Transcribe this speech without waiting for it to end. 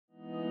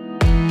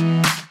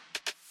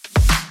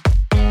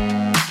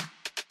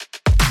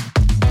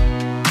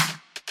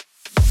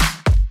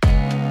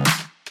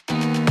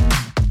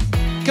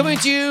Coming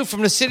to you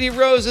from the City of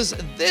Roses,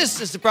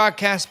 this is the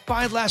broadcast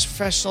by Lash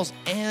Professionals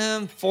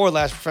and for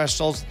Lash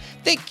Professionals.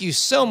 Thank you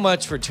so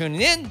much for tuning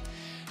in.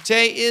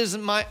 Today is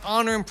my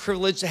honor and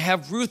privilege to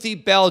have Ruthie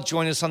Bell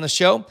join us on the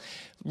show.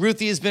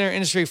 Ruthie has been in our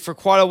industry for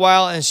quite a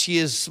while, and she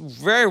is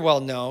very well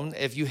known.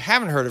 If you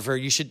haven't heard of her,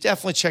 you should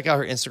definitely check out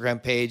her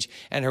Instagram page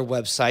and her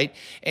website.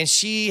 And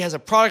she has a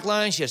product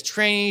line. She has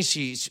training.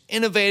 She's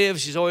innovative.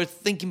 She's always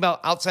thinking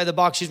about outside the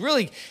box. She's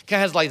really kind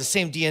of has like the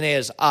same DNA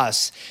as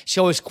us. She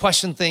always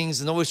questions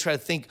things and always try to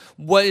think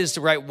what is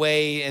the right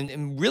way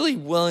and really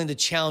willing to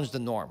challenge the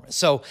norm.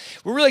 So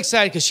we're really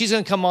excited because she's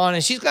going to come on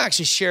and she's going to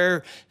actually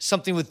share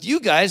something with you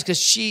guys because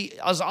she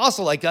is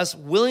also like us,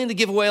 willing to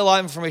give away a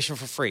lot of information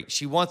for free.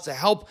 She wants to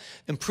help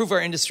improve our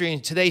industry.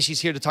 And today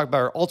she's here to talk about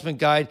her ultimate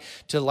guide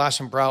to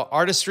lash and brow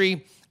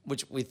artistry,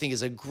 which we think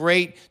is a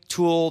great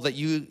tool that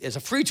is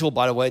a free tool,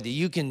 by the way, that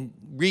you can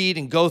read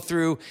and go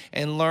through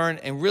and learn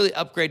and really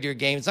upgrade your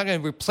game. It's not going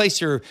to replace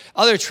your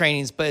other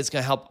trainings, but it's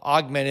going to help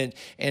augment it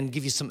and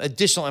give you some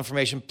additional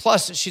information.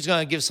 Plus, she's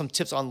going to give some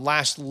tips on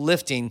lash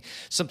lifting,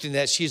 something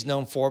that she's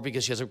known for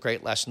because she has a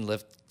great lash and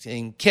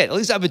lifting kit. At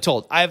least I've been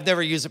told. I've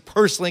never used it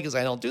personally because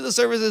I don't do the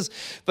services,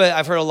 but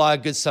I've heard a lot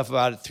of good stuff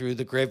about it through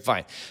the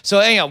grapevine. So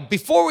anyhow,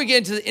 before we get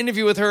into the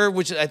interview with her,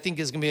 which I think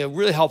is going to be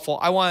really helpful,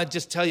 I want to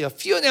just tell you a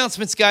few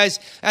announcements, guys.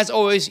 As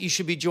always, you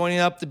should be joining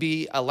up to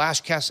be a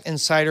Lashcast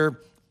Insider.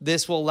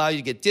 This will allow you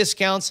to get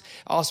discounts,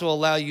 also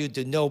allow you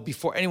to know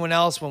before anyone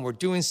else when we're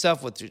doing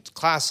stuff with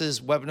classes,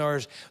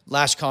 webinars,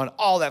 LashCon,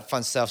 all that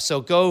fun stuff. So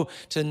go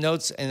to the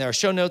notes in our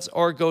show notes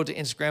or go to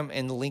Instagram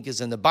and the link is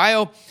in the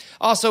bio.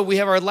 Also, we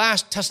have our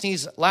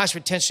Tusney's Lash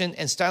Retention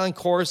and Styling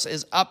course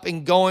is up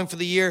and going for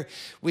the year.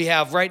 We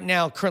have right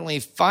now currently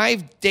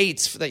 5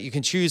 dates that you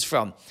can choose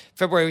from.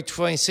 February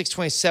 26th,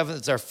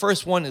 27th is our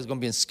first one. It's going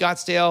to be in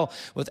Scottsdale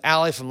with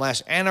Allie from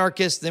Lash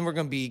Anarchist. Then we're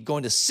going to be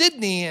going to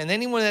Sydney, and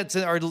anyone that's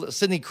in our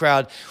Sydney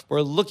crowd,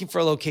 we're looking for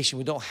a location.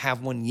 We don't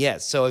have one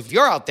yet. So if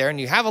you're out there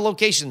and you have a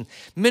location,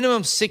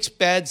 minimum 6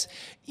 beds,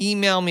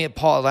 email me at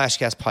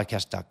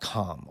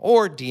paul@lashcastpodcast.com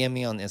or DM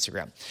me on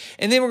Instagram.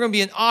 And then we're going to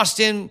be in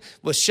Austin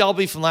with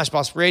Shelby from Lash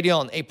Boss Radio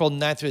on April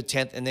 9th through the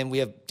 10th. And then we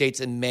have dates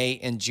in May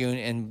and June.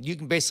 And you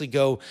can basically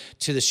go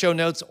to the show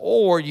notes,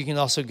 or you can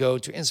also go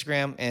to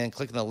Instagram and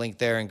click on the link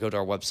there and go to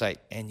our website.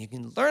 And you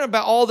can learn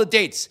about all the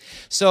dates.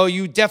 So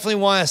you definitely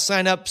want to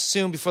sign up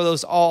soon before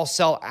those all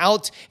sell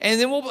out. And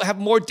then we'll have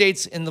more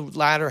dates in the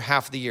latter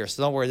half of the year.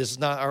 So don't worry, this is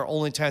not our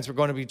only times we're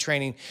going to be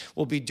training.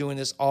 We'll be doing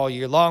this all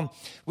year long.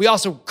 We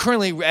also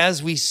currently,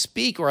 as we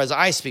speak, or as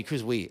I speak,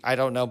 who's we? I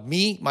don't know.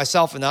 Me,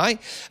 myself, and I.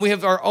 We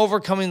have our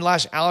Overcoming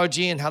Lash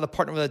Allergy and How to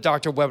Partner with a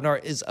Doctor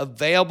webinar is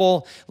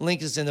available.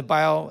 Link is in the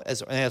bio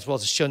as well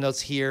as the show notes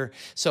here.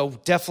 So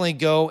definitely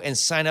go and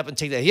sign up and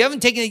take that. If you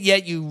haven't taken it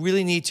yet, you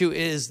really need to. It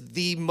is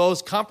the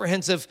most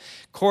comprehensive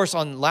course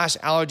on lash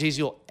allergies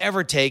you'll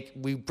ever take.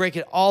 We break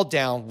it all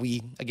down.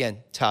 Again,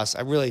 Tuss.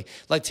 I really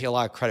like to take a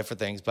lot of credit for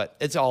things, but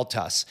it's all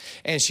Tuss.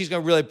 And she's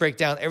going to really break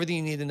down everything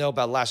you need to know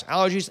about lash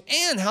allergies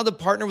and how to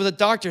partner with a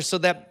doctor so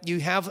that you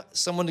have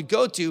someone to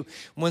go to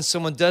when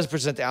someone does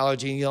present the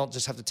allergy, and you don't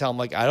just have to tell them,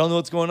 like, I don't know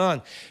what's going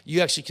on.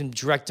 You actually can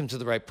direct them to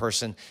the right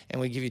person,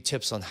 and we give you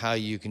tips on how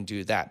you can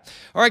do that.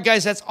 All right,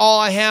 guys, that's all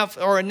I have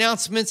for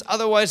announcements.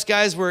 Otherwise,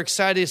 guys, we're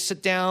excited to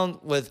sit down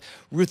with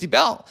Ruthie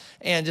Bell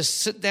and just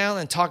sit down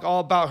and talk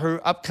all about her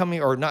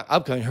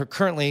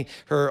currently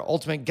her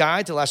ultimate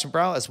guide to lash and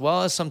brow, as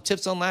well as some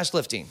tips on lash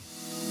lifting.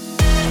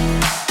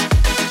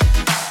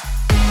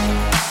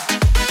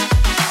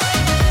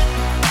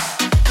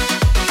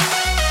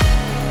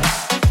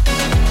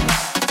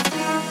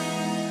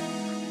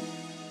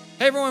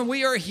 Hey everyone,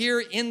 we are here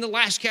in the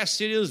Lashcast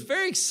studios.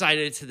 Very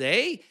excited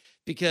today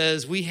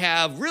because we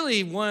have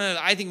really one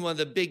of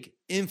the big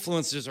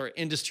influencers of our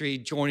industry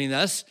joining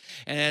us.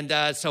 And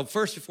so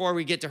first, before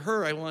we get to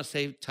her, I want to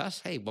say, Tuss,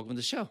 hey, welcome to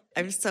the show.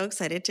 I'm so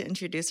excited to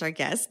introduce our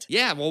guest.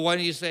 Yeah, well, why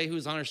don't you say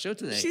who's on our show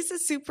today? She's a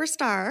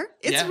superstar.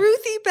 It's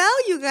Ruthie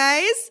Bell, you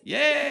guys.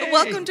 Yay!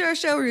 Welcome to our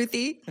show,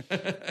 Ruthie.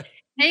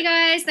 Hey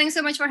guys, thanks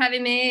so much for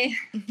having me.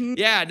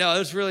 Yeah, no, it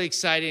was really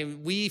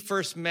exciting. We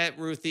first met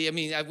Ruthie. I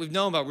mean, we've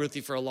known about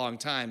Ruthie for a long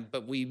time,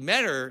 but we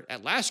met her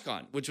at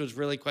LashCon, which was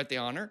really quite the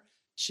honor.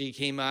 She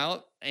came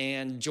out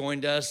and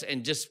joined us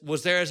and just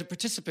was there as a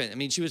participant. I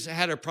mean, she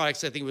had her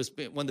products. I think it was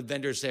one of the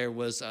vendors there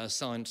was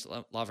selling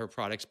a lot of her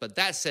products. But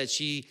that said,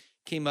 she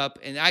came up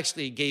and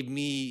actually gave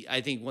me,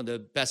 I think, one of the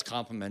best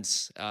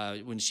compliments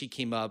when she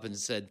came up and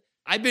said,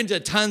 I've been to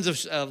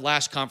tons of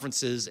lash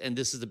conferences, and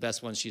this is the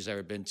best one she's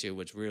ever been to,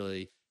 which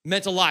really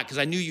meant a lot because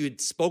I knew you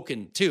had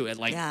spoken too at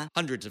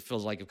hundreds, it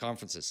feels like, of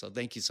conferences. So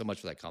thank you so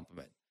much for that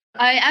compliment.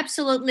 I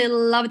absolutely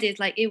loved it.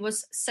 Like, it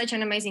was such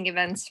an amazing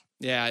event.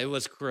 Yeah, it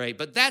was great.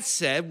 But that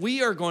said,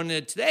 we are going to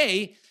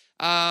today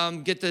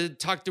get to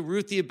talk to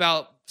Ruthie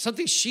about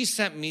something she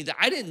sent me that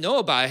I didn't know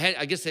about.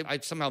 I guess I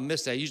somehow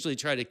missed it. I usually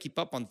try to keep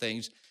up on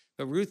things.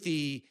 But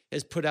Ruthie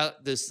has put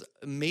out this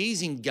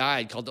amazing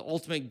guide called The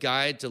Ultimate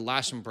Guide to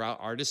Lash and Brow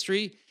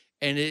Artistry.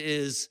 And it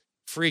is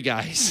free,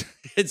 guys.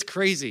 It's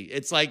crazy.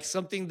 It's like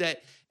something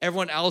that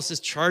everyone else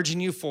is charging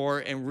you for,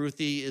 and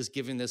Ruthie is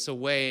giving this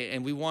away.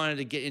 And we wanted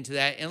to get into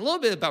that and a little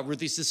bit about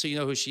Ruthie, just so you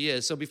know who she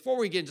is. So before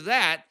we get into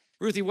that,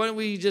 Ruthie, why don't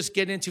we just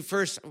get into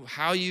first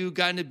how you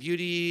got into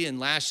beauty and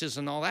lashes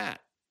and all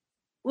that?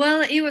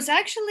 Well, it was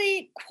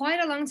actually quite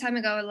a long time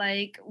ago.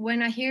 Like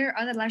when I hear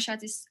other lash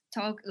artists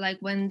talk, like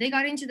when they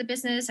got into the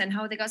business and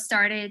how they got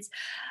started,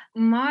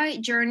 my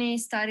journey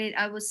started,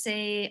 I would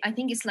say, I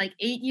think it's like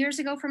 8 years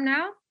ago from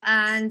now.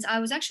 And I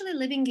was actually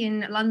living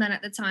in London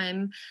at the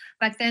time.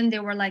 Back then,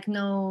 there were like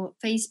no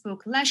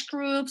Facebook lash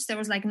groups. There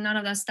was like none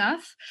of that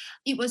stuff.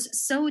 It was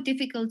so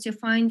difficult to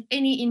find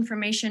any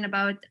information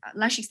about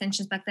lash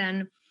extensions back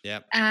then.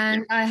 Yep.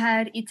 And I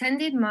had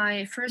attended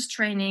my first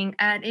training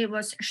and it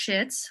was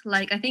shit.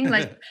 Like I think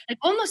like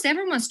almost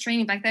everyone's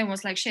training back then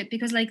was like shit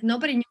because like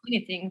nobody knew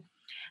anything.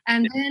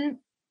 And then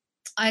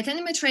I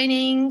attended my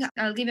training.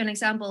 I'll give you an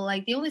example.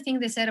 Like the only thing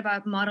they said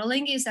about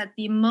modeling is that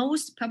the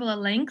most popular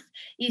length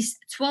is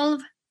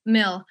 12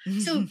 mil.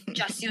 So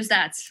just use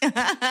that. Whoa.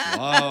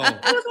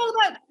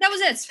 That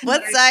was it.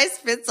 What size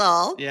fits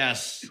all?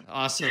 Yes.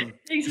 Awesome.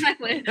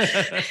 Exactly.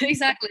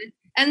 Exactly.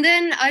 And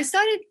then I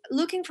started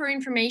looking for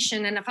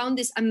information and I found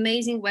this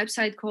amazing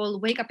website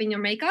called Wake Up in Your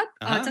Makeup.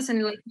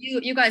 Tasani, like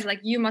you guys, like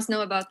you must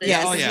know about this.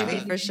 Yes, Oh, yeah. we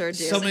for sure do.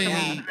 So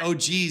many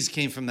OGs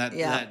came from that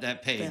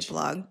page. That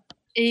blog.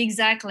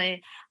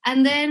 Exactly.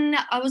 And then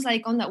I was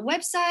like on that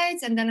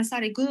website and then I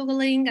started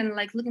Googling and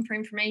like looking for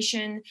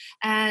information.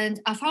 And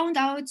I found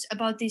out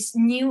about this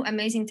new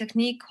amazing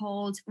technique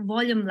called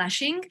volume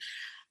lashing.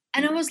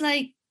 And I was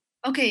like,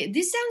 okay,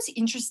 this sounds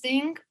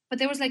interesting, but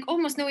there was like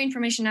almost no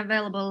information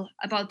available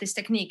about this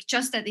technique,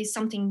 just that it's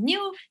something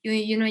new.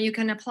 You know, you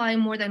can apply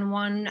more than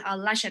one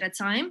lash at a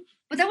time.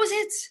 But that was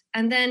it.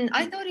 And then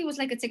I thought it was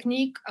like a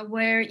technique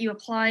where you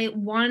apply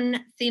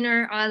one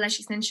thinner eyelash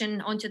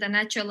extension onto the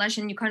natural lash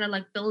and you kind of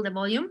like build a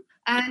volume.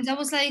 And I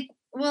was like,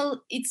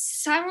 well, it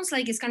sounds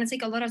like it's going to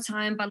take a lot of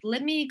time, but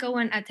let me go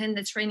and attend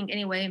the training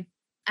anyway.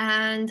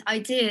 And I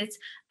did,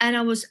 and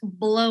I was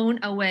blown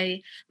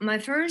away. My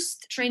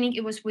first training,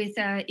 it was with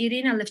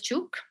Irina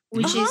Levchuk,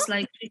 which is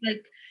like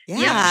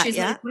she's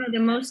like one of the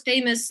most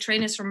famous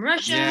trainers from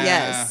Russia. Yeah.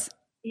 Yes,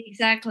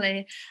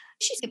 exactly.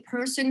 She's the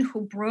person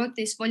who brought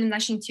this volume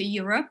lashing to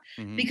Europe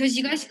because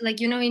you guys, like,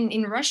 you know,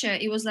 in Russia,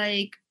 it was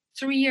like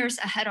 3 years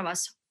ahead of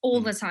us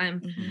all the time.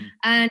 Mm-hmm.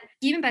 And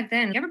even back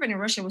then, everybody in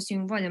Russia was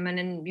doing volume, and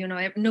then, you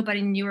know, nobody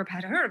in Europe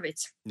had heard of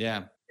it.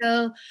 Yeah.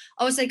 So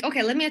I was like,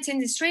 okay, let me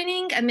attend this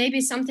training and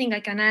maybe something I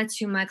can add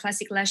to my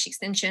classic lash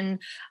extension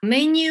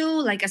menu,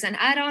 like as an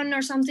add-on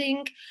or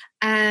something.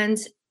 And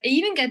I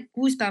even get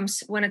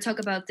goosebumps when I talk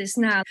about this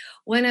now.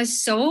 When I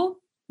saw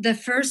the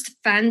first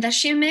fan that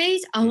she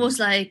made, I was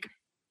like,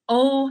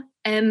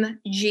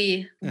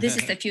 OMG, this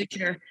is the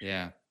future.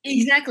 Yeah.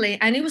 Exactly.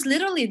 And it was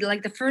literally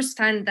like the first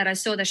fan that I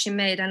saw that she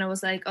made. And I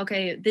was like,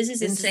 okay, this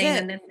is insane.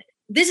 And then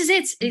this is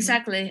it.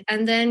 Exactly.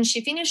 And then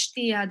she finished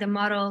the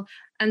model.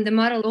 And the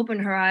model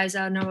opened her eyes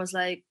and I was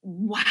like,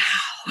 wow.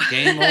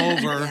 Game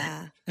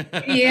over.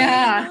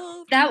 Yeah,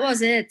 that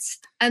was it.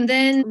 And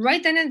then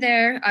right then and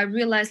there, I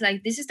realized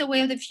like this is the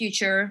way of the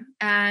future.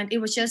 And it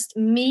was just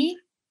me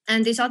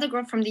and this other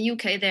girl from the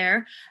UK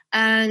there.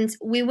 And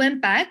we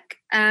went back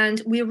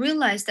and we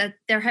realized that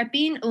there had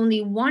been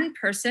only one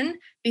person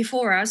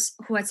before us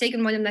who had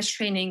taken volume lash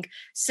training.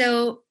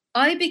 So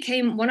I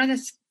became one of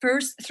the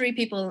first 3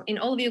 people in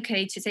all of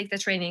UK to take the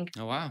training.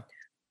 Oh, wow.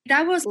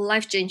 That was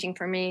life-changing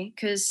for me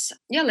because,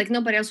 like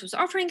nobody else was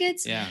offering it.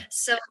 Yeah.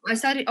 So I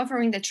started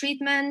offering the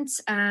treatment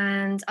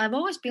and I've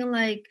always been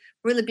like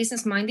really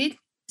business-minded.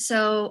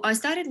 So I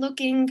started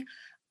looking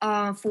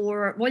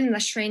for volume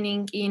lash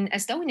training in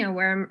Estonia,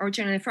 where I'm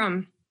originally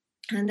from.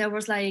 And there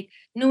was like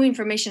no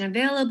information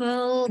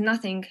available,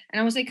 nothing.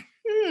 And I was like,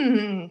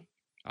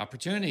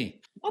 Opportunity.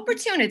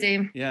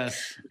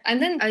 Yes.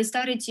 And then I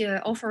started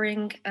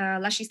offering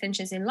lash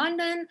extensions in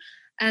London.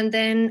 And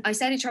then I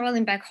started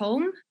traveling back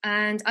home.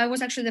 And I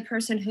was actually the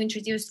person who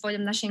introduced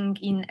volume lashing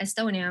in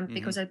Estonia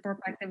because I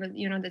brought back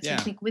the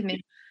technique with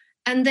me.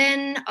 And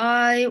then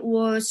I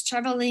was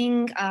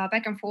traveling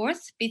back and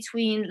forth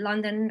between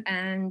London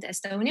and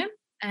Estonia.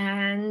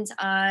 And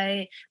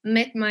I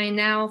met my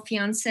now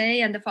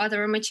fiance and the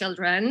father of my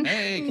children.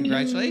 Hey,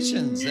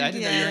 congratulations. I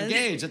didn't know you were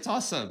engaged. That's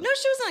awesome. No,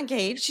 she was not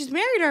engaged. She's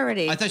married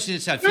already. I thought she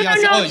just had No,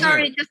 fiance.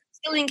 sorry. Just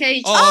still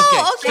engaged.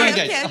 Oh,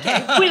 okay.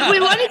 We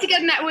wanted to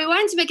get we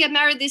wanted to get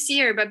married this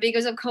year, but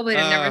because of COVID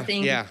and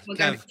everything. Yeah,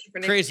 kind of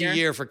crazy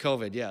year for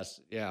COVID. Yes.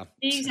 Yeah.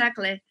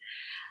 Exactly.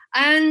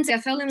 And I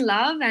fell in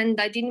love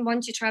and I didn't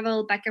want to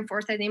travel back and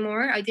forth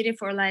anymore. I did it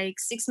for like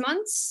 6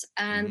 months.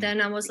 And then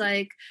I was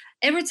like,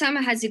 every time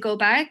I had to go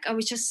back, I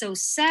was just so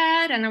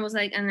sad. And I was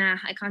like, nah,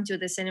 I can't do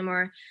this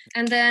anymore.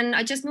 And then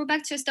I just moved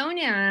back to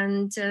Estonia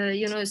and,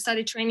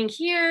 started training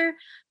here.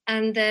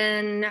 And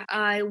then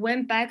I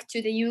went back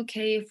to the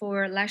UK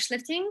for lash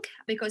lifting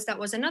because that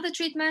was another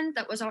treatment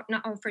that was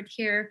not offered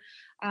here.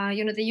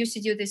 They used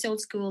to do this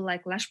old school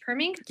like lash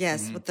perming.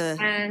 Yes, with the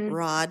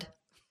rod.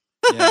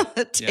 Yeah.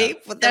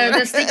 Tape with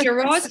the sticky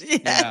rod.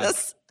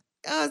 Yes.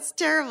 Oh, it's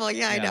terrible.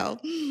 Yeah, I Yeah. know.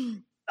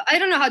 I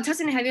don't know how.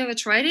 Tussin, have you ever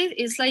tried it?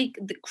 It's like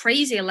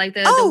crazy, like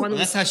the Oh, one. Well,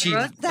 that's how she.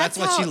 with- That's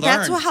what she learned.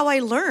 That's how I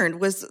learned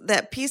was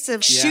that piece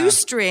of Yeah.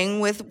 shoestring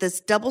with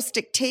this double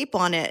stick tape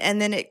on it, and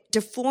then it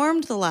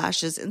deformed the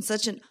lashes in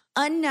such an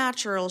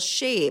unnatural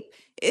shape.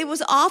 It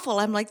was awful.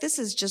 I'm like, this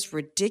is just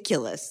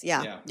ridiculous.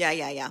 Yeah.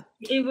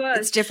 It was.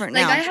 It's different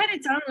Like now. I had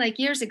it done like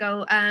years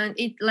ago, and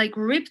it like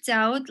ripped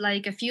out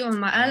like a few of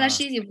my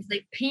eyelashes. It was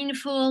like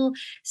painful,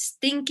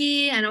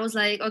 stinky, and I was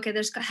like, okay,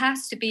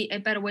 has to be a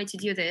better way to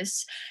do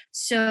this.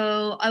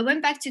 So I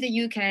went back to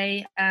the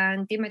UK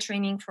and did my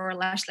training for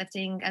lash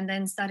lifting, and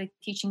then started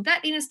teaching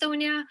that in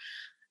Estonia.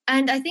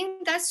 And I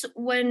think that's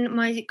when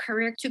my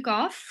career took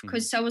off,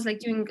 because I was like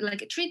doing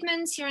like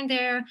treatments here and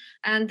there.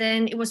 And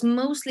then it was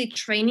mostly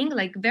training,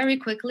 like very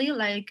quickly.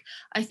 Like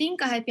I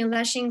think I had been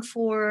lashing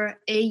for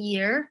a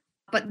year,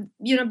 but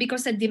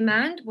because the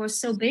demand was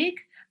so big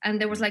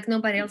and there was like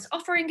nobody else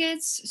offering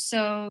it.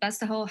 So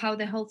that's how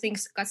the whole thing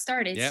got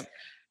started. Yep.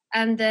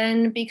 And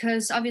then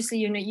because obviously,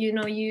 you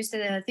use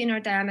the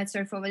thinner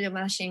diameter for volume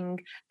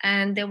lashing,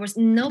 and there was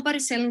nobody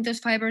selling those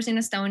fibers in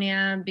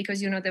Estonia because,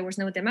 there was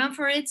no demand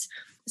for it.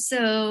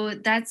 So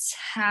that's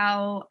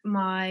how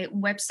my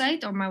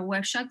website or my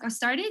web shop got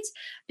started,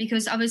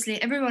 because obviously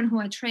everyone who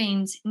I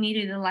trained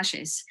needed the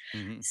lashes.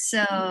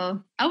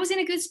 So I was in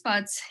a good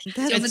spot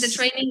with the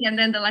training and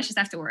then the lashes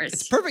afterwards.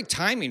 It's perfect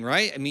timing,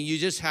 right? I mean, you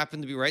just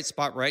happened to be right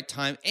spot, right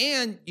time,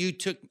 and you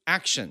took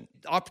action.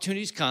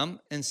 Opportunities come,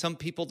 and some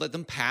people let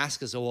them pass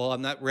because, well,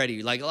 I'm not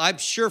ready. Like, I'm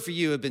sure for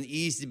you, it'd been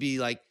easy to be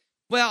like,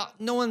 well,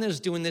 no one is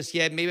doing this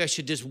yet. Maybe I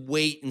should just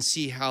wait and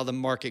see how the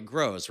market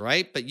grows,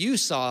 right? But you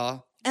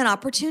saw an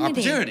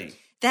opportunity.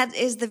 That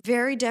is the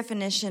very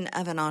definition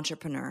of an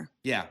entrepreneur.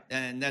 Yeah.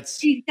 And that's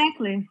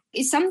exactly.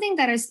 It's something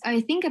that I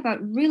think about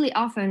really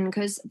often,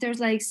 because there's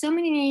like so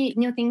many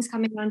new things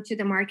coming onto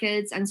the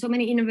markets and so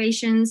many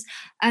innovations.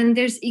 And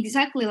there's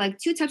exactly like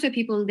two types of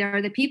people. There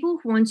are the people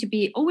who want to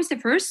be always the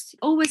first,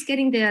 always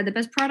getting the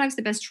best products,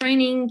 the best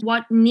training,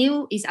 what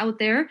new is out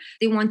there.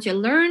 They want to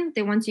learn,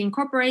 they want to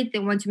incorporate, they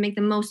want to make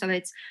the most of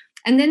it.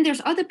 And then there's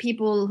other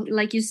people,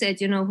 like you said,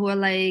 who are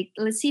like,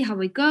 let's see how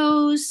it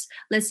goes.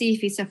 Let's see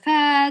if it's a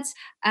fad.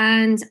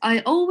 And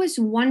I always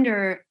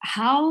wonder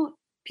how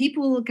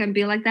people can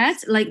be like that.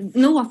 Like,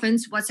 no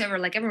offense whatsoever,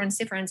 like everyone's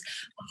different.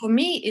 But for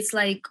me, it's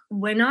like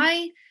when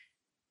I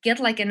get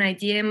like an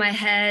idea in my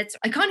head,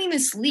 I can't even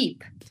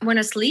sleep. When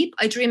I sleep,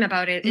 I dream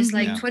about it. It's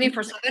like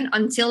 24/7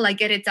 until I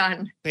get it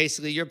done.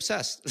 basically you're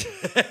obsessed.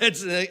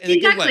 It's in a good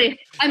Exactly. way.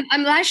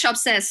 I'm lash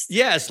obsessed.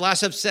 Yes,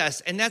 lash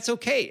obsessed. And that's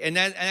okay. And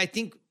I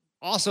think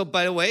also,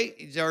 by the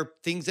way, there are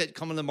things that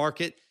come on the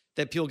market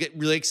that people get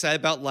really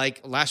excited about,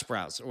 like lash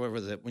brows, or what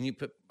was it? When you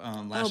put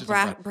lashes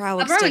on brow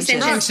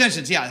extensions. brow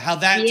extensions. Yeah, how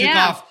that took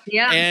off.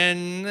 Yeah.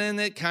 And then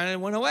it kind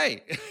of went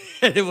away.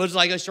 It was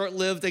like a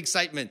short-lived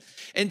excitement.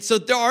 And so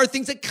there are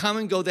things that come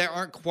and go that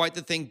aren't quite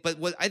the thing. But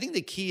what I think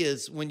the key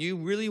is, when you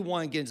really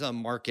want to get into a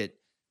market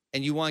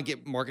and you want to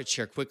get market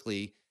share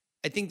quickly,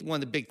 I think one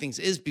of the big things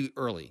is be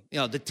early,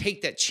 to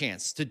take that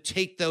chance, to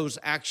take those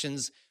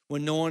actions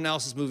when no one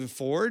else is moving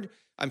forward.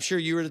 I'm sure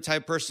you were the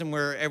type of person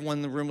where everyone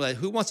in the room like,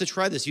 who wants to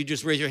try this? You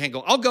just raise your hand,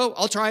 go,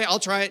 I'll try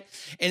it.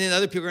 And then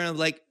other people are going to be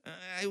like,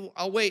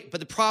 I'll wait.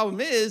 But the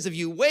problem is, if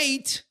you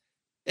wait,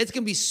 it's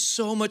going to be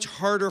so much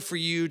harder for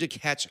you to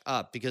catch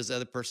up, because the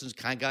other person's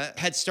kind of got a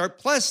head start.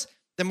 Plus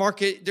the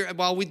market,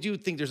 while we do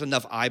think there's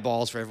enough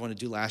eyeballs for everyone to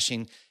do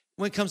lashing,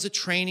 when it comes to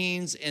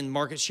trainings and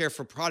market share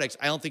for products,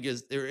 I don't think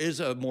there is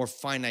a more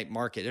finite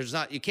market.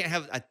 You can't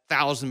have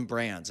 1,000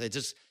 brands.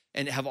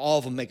 And have all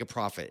of them make a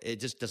profit. It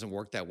just doesn't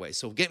work that way.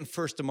 So getting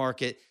first to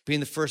market, being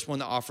the first one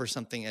to offer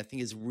something, I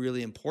think is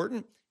really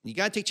important. You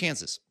got to take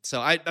chances. So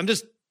I'm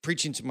just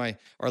preaching to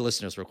our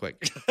listeners real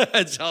quick.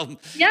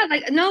 Yeah,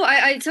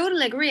 I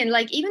totally agree. And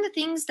like even the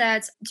things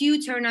that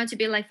do turn out to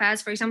be like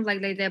fads, for example,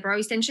 like the brow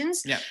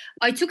extensions. Yeah.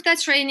 I took that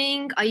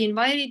training. I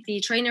invited the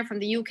trainer from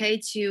the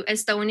UK to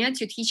Estonia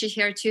to teach it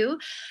here too.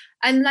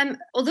 And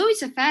although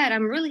it's a fad,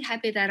 I'm really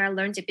happy that I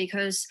learned it,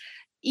 because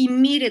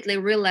immediately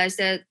realized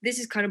that this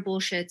is kind of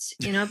bullshit,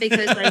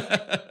 because like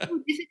it's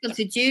so difficult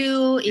to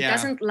do. It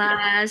doesn't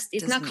last.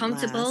 It's not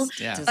comfortable.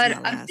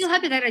 But I'm still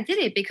happy that I did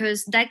it,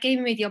 because that gave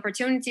me the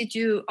opportunity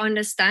to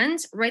understand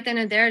right then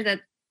and there that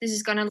this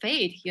is gonna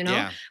fade,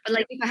 But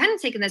like if I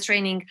hadn't taken that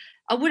training,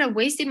 I would have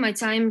wasted my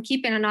time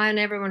keeping an eye on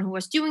everyone who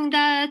was doing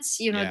that,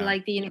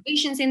 like the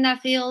innovations in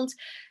that field.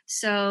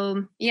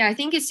 So yeah, I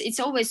think it's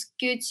always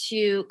good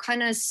to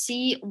kind of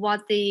see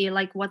what the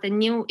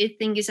new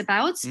thing is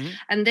about,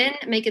 and then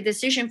make a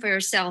decision for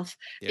yourself.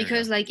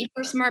 Because like if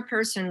you're a smart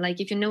person, like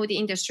if you know the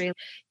industry,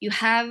 you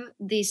have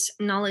this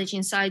knowledge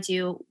inside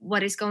you,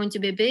 what is going to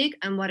be big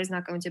and what is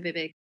not going to be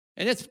big.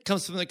 And it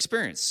comes from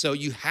experience. So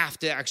you have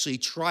to actually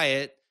try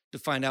it to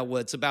find out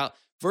what it's about,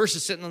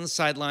 versus sitting on the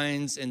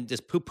sidelines and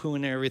just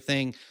poo-pooing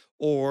everything,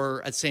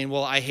 or saying,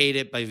 well, I hate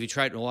it, but if you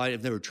tried it, well,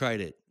 I've never tried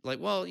it. Like,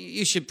 well,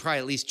 you should probably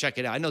at least check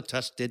it out. I know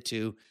Tess did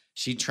too.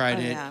 She tried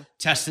it,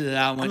 tested it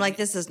out. I'm like,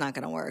 this is not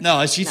going to work.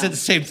 No, she said the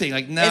same thing.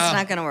 Like, no. It's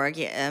not going to work.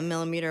 Yeah, a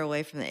millimeter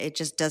away from it. It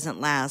just doesn't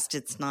last.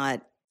 It's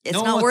not It's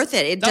No, not worth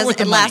it. It not worth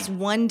doesn't. the It lasts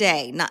money. one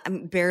day,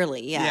 not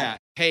barely. Yeah.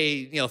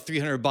 Pay,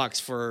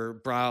 $300 for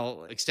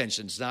brow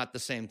extensions, not the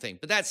same thing.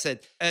 But that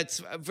said,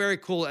 it's very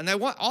cool. And I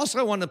want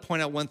to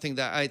point out one thing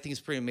that I think is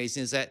pretty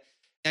amazing is that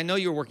I know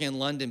you're working in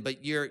London,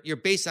 but you're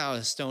based out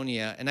of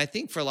Estonia. And I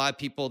think for a lot of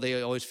people,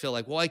 they always feel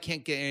like, well, I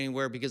can't get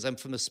anywhere because I'm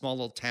from a small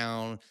little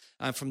town.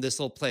 I'm from this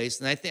little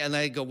place. And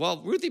I go,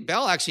 well, Ruthie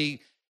Bell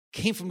actually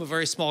came from a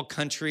very small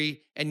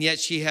country, and yet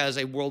she has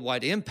a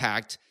worldwide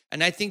impact.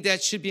 And I think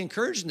that should be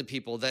encouraging to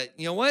people that,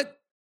 you know what?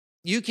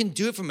 You can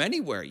do it from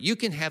anywhere. You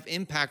can have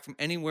impact from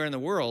anywhere in the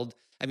world.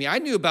 I mean, I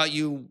knew about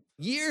you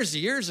years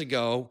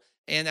ago,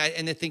 and I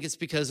think it's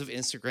because of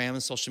Instagram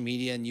and social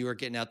media, and you were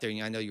getting out there,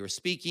 and I know you were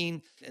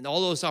speaking, and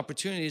all those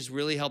opportunities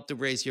really helped to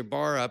raise your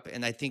bar up.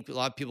 And I think a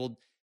lot of people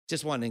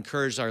just want to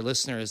encourage our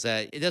listeners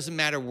that it doesn't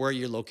matter where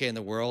you're located in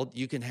the world,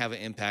 you can have an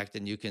impact,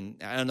 and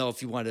I don't know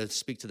if you want to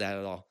speak to that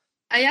at all.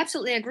 I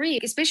absolutely agree,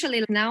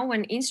 especially now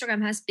when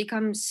Instagram has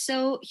become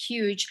so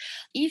huge.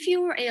 If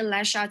you're a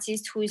lash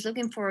artist who is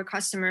looking for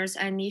customers,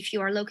 and if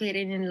you are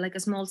located in like a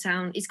small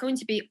town, it's going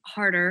to be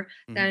harder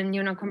than,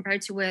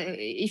 compared to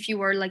if you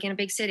were like in a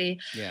big city.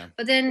 Yeah.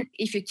 But then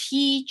if you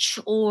teach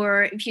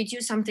or if you do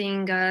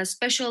something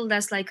special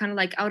that's like kind of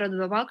like out of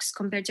the box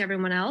compared to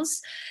everyone else,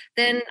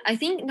 then I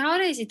think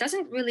nowadays it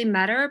doesn't really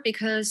matter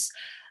because,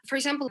 for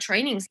example,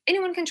 trainings,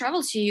 anyone can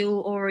travel to you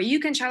or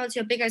you can travel to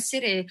a bigger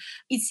city.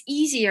 It's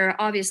easier,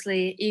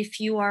 obviously, if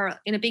you are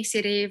in a big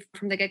city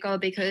from the get-go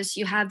because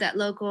you have that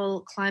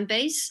local client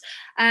base.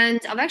 And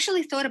I've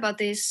actually thought about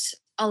this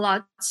a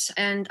lot.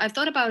 And I've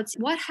thought about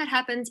what had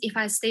happened if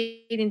I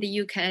stayed in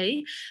the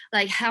UK,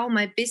 like how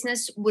my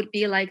business would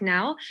be like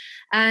now.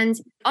 And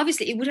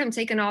obviously it would have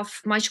taken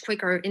off much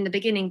quicker in the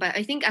beginning. But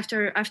I think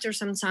after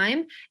some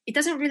time, it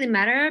doesn't really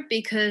matter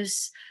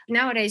because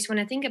nowadays when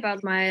I think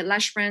about my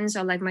lash friends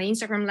or like my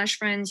Instagram lash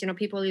friends,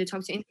 people you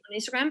talk to on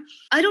Instagram,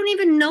 I don't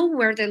even know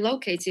where they're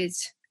located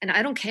and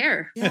I don't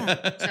care. Yeah.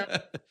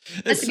 So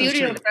that's the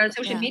beauty of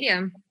social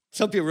media.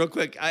 Some people real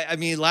quick. I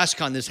mean,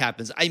 LashCon, this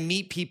happens. I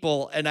meet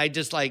people and I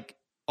just like,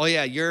 oh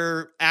yeah,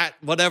 you're at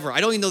whatever. I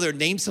don't even know their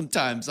name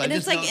sometimes. And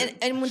it's like,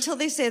 and until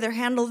they say their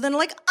handle, then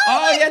like,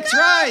 that's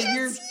right.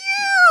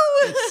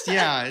 It's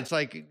you. It's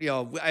like,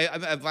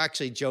 I've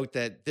actually joked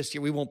that this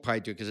year we won't probably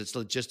do it because it's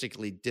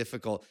logistically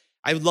difficult.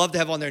 I would love to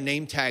have on their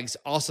name tags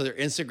also their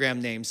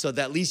Instagram names so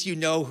that at least you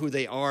know who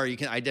they are. You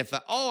can identify,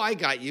 I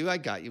got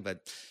you,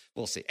 but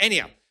we'll see.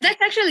 Anyhow. That's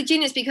actually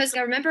genius because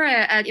I remember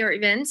at your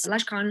events,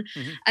 LashCon,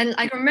 and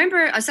I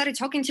remember I started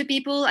talking to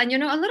people and, a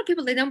lot of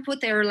people, they don't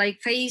put their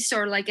like face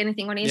or like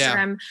anything on Instagram.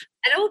 Yeah.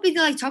 And I would be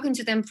like talking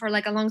to them for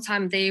like a long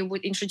time. They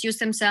would introduce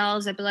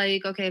themselves. I'd be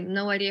like, okay,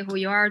 no idea who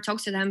you are.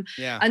 Talk to them.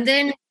 Yeah. And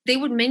then they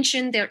would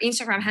mention their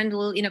Instagram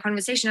handle in a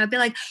conversation. I'd be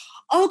like,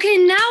 okay,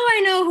 now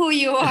I know who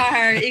you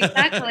are.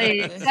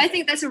 Exactly. So I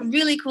think that's a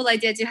really cool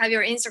idea to have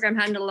your Instagram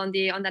handle on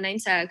the name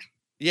tag.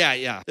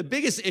 Yeah. The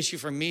biggest issue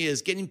for me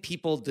is getting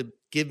people to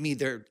give me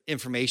their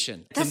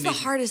information. That's the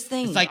hardest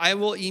thing. It's like I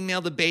will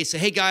email the base, say,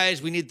 hey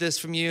guys, we need this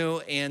from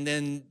you. And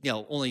then,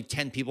 only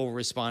 10 people will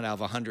respond out of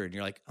 100. And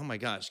you're like, oh my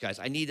gosh, guys,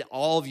 I need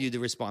all of you to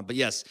respond. But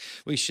yes,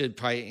 we should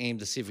probably aim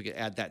to see if we can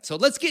add that. So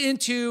let's get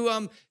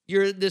into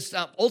this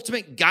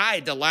ultimate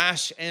guide to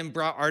lash and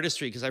brow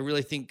artistry, because I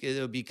really think it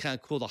would be kind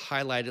of cool to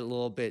highlight it a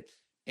little bit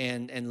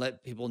and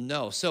let people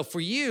know. So for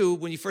you,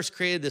 when you first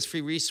created this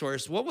free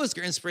resource, what was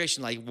your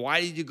inspiration? Like,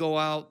 why did you go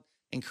out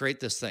and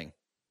create this thing?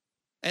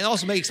 And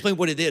also maybe explain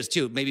what it is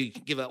too. Maybe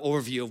give an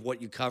overview of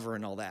what you cover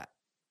and all that.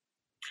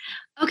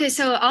 Okay,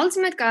 so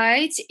Ultimate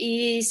Guide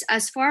is,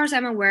 as far as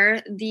I'm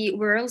aware, the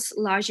world's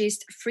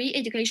largest free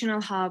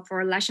educational hub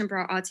for lash and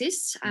brow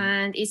artists.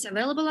 And it's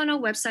available on our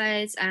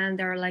websites and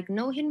there are like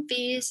no hidden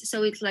fees.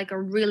 So it's like a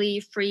really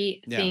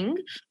free thing.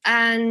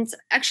 And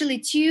actually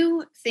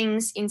 2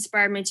 things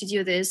inspired me to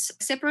do this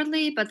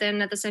separately, but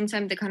then at the same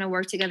time, they kind of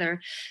work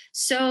together.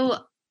 So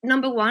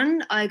number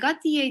 1, I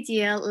got the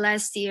idea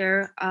last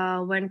year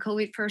when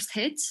COVID first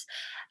hit.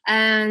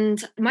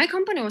 And my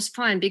company was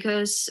fine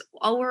because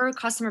our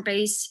customer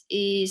base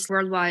is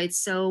worldwide.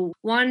 So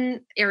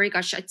one area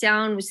got shut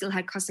down. We still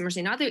had customers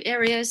in other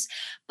areas.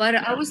 But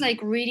I was like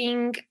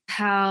reading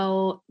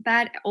how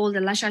bad all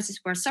the lash artists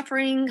were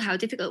suffering, how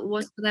difficult it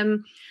was for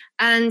them.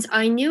 And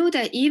I knew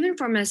that even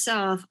for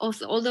myself,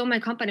 although my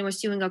company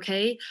was doing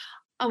okay,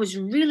 I was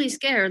really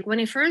scared. When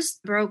it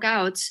first broke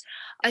out,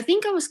 I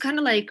think I was kind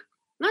of like,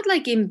 not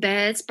like in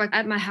bed, but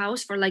at my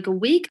house for like a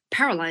week,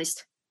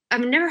 paralyzed. I've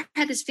never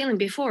had this feeling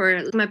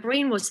before. My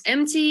brain was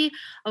empty.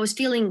 I was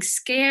feeling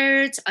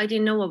scared. I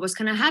didn't know what was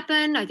going to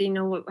happen. I didn't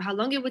know how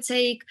long it would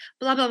take,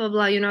 blah, blah, blah,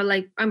 blah.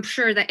 Like I'm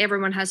sure that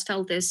everyone has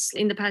felt this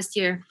in the past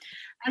year.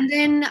 And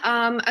then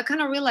I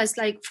kind of realized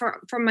like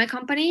for my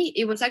company,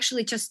 it was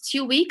actually just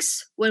 2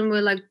 weeks when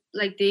we like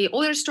the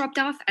orders dropped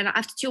off. And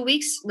after 2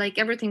 weeks, like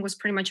everything was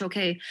pretty much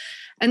okay.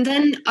 And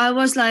then I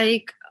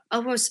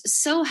was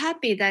so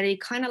happy that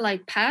it kind of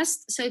like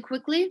passed so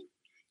quickly.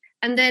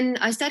 And then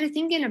I started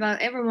thinking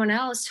about everyone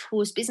else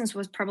whose business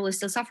was probably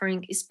still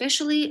suffering,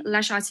 especially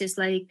lash artists,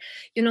 like,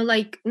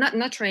 like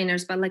not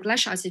trainers, but like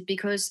lash artists,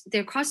 because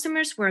their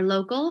customers were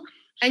local.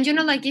 And,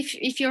 like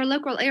if your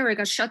local area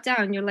got shut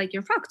down,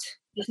 you're fucked.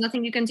 There's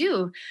nothing you can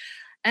do.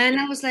 And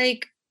I was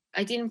like,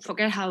 I didn't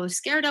forget how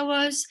scared I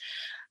was.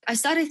 I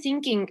started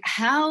thinking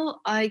how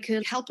I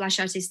could help lash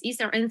artists. Is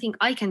there anything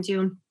I can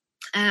do?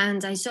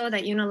 And I saw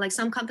that, like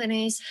some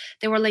companies,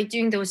 they were like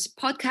doing those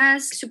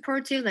podcasts,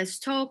 supportive, let's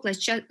talk, let's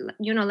chat,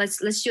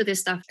 let's do this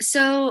stuff.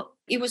 So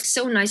it was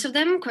so nice of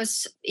them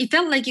because it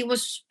felt like it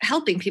was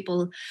helping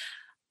people.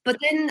 But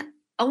then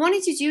I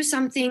wanted to do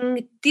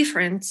something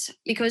different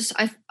because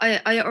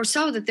I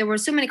saw that there were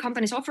so many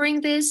companies offering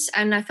this,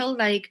 and I felt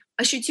like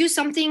I should do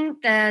something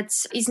that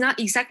is not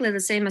exactly the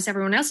same as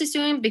everyone else is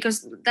doing,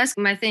 because that's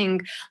my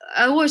thing.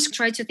 I always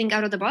try to think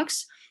out of the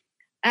box.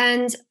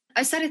 And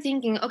I started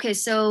thinking, okay,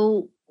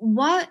 so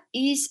what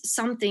is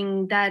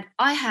something that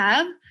I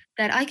have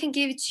that I can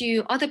give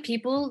to other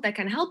people that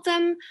can help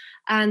them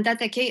and that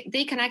they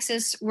can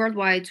access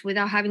worldwide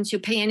without having to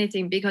pay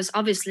anything, because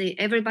obviously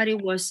everybody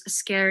was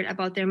scared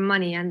about their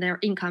money and their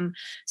income.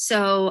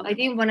 So I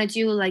didn't want to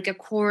do like a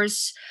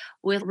course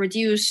with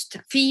reduced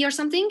fee or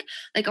something.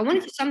 Like I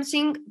wanted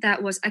something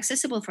that was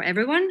accessible for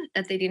everyone,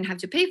 that they didn't have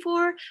to pay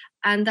for,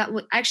 and that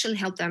would actually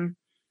help them.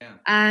 Yeah.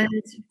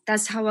 And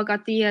that's how I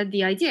got the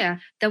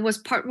idea. That was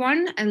part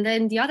one. And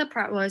then the other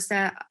part was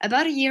that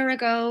about a year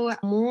ago,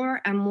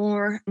 more and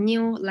more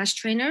new lash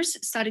trainers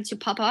started to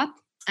pop up.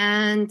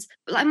 And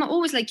I'm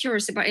always like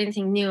curious about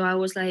anything new. I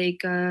was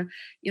like,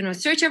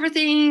 search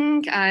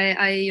everything.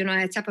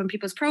 I tap on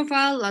people's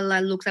profile.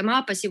 I look them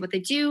up. I see what they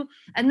do.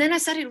 And then I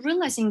started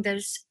realizing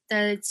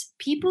that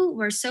people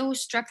were so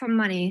strapped for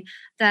money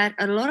that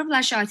a lot of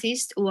lash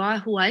artists who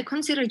I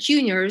consider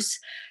juniors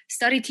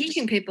started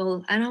teaching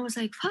people. And I was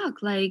like,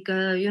 fuck, like,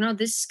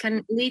 this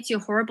can lead to a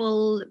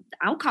horrible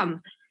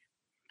outcome.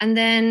 And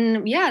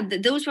then,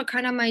 those were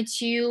kind of my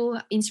two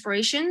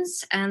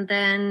inspirations. And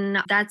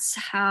then that's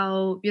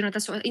how,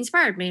 that's what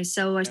inspired me.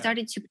 So I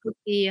started to put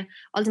the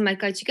Ultimate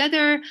Guide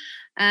together.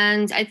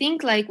 And I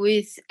think like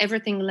with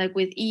everything, like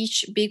with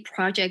each big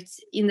project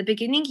in the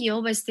beginning, you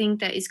always think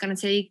that it's going to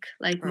take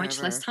like forever.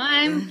 Much less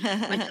time,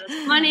 much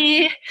less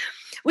money,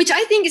 which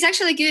I think is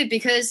actually good,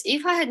 because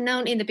if I had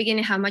known in the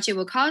beginning how much it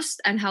would cost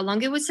and how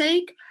long it would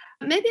take,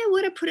 maybe I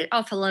would have put it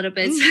off a little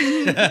bit.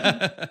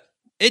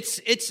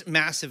 It's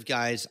massive,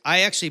 guys.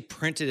 I actually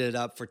printed it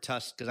up for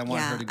Tusk because I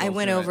wanted her to go I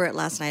went over it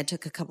last night. I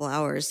took a couple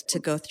hours to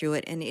go through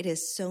it, and it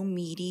is so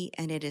meaty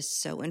and it is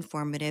so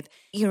informative.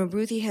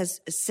 Ruthie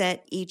has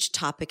set each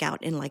topic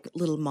out in like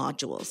little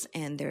modules,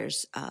 and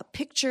there's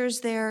pictures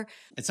there.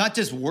 It's not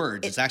just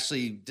words. It's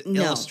actually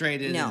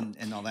illustrated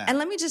and all that. And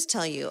let me just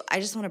tell you,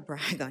 I just want to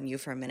brag on you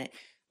for a minute.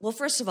 Well,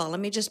 first of all, let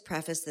me just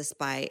preface this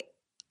by,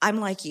 I'm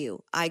like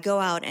you. I go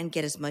out and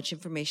get as much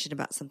information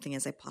about something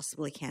as I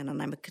possibly can, and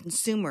I'm a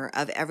consumer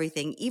of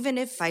everything, even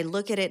if I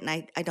look at it and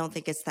I don't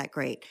think it's that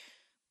great.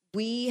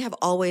 We have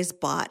always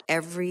bought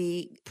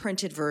every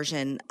printed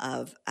version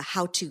of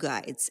how-to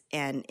guides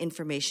and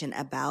information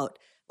about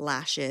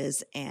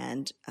lashes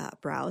and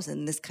brows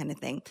and this kind of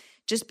thing,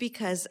 just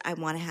because I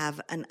want to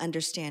have an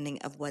understanding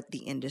of what the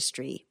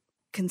industry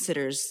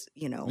considers,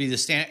 be the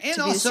standard. And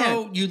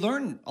also you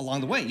learn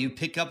along the way. You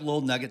pick up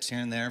little nuggets here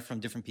and there from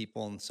different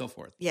people and so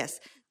forth. Yes.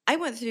 I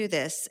went through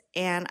this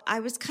and I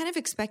was kind of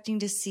expecting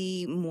to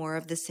see more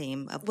of the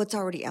same of what's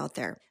already out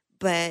there.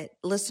 But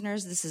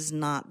listeners, this is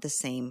not the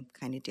same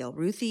kind of deal.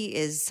 Ruthie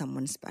is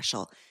someone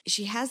special.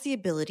 She has the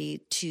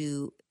ability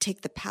to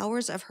take the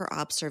powers of her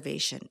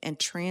observation and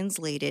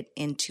translate it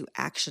into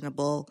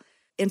actionable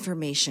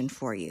information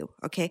for you.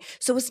 Okay.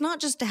 So it's not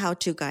just a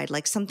how-to guide,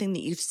 like something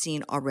that you've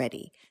seen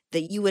already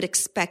that you would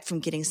expect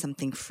from getting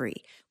something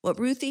free. What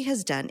Ruthie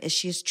has done is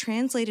she has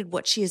translated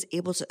what she is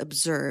able to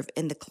observe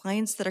in the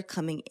clients that are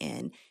coming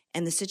in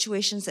and the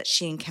situations that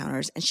she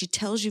encounters. And she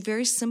tells you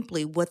very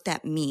simply what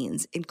that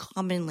means in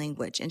common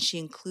language. And she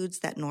includes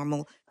that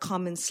normal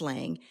common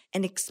slang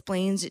and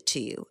explains it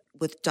to you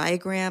with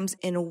diagrams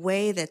in a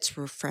way that's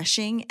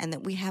refreshing and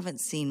that we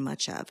haven't seen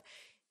much of.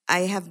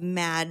 I have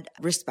mad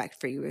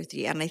respect for you,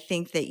 Ruthie, and I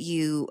think that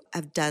you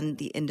have done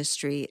the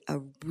industry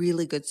a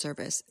really good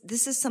service.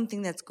 This is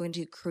something that's going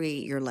to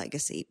create your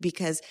legacy,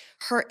 because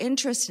her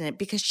interest in it,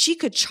 because she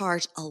could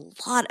charge a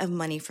lot of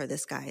money for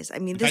this, guys. I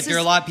mean, there are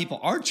a lot of people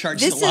are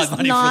charging a lot of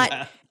money for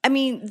that. I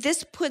mean,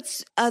 this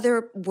puts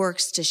other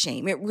works to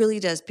shame. It really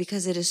does,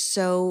 because it is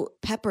so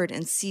peppered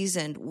and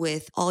seasoned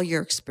with all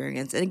your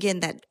experience. And again,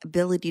 that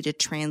ability to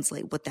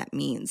translate what that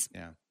means.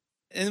 Yeah.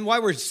 And why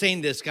we're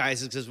saying this,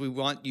 guys, is because we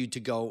want you to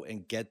go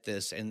and get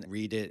this and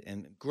read it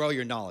and grow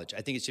your knowledge.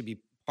 I think it should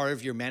be part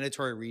of your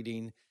mandatory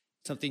reading,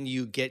 something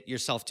you get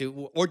yourself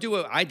to, or do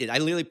what I did. I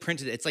literally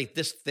printed it. It's like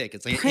this thick.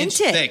 It's like an inch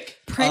thick.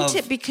 Print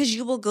it, because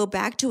you will go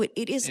back to it.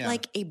 It is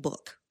like a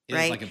book. It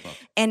is like a book.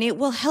 And it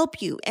will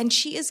help you. And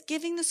she is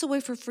giving this away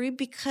for free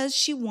because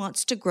she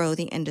wants to grow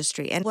the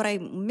industry. And what I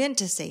meant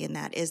to say in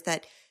that is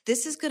that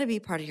this is going to be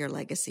part of your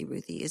legacy,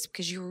 Ruthie, is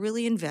because you're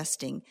really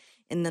investing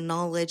in the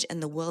knowledge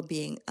and the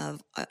well-being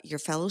of your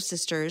fellow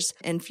sisters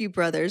and few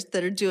brothers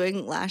that are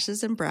doing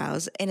lashes and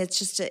brows. And it's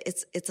just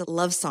it's a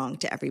love song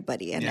to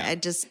everybody. And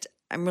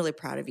I'm really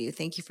proud of you.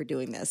 Thank you for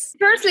doing this.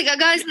 Firstly,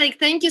 guys,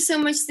 thank you so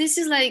much. This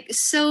is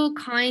so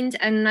kind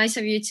and nice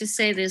of you to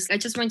say this. I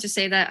just want to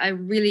say that I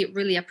really,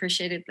 really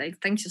appreciate it.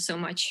 Thank you so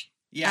much.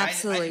 Yeah,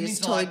 absolutely. It's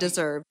totally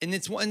deserved. And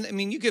it's one,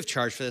 you give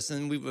charge for this,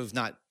 and we have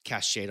not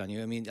cast shade on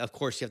you. Of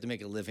course you have to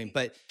make a living,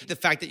 but the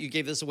fact that you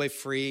gave this away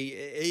free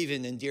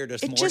even endeared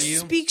us more to you. It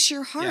just speaks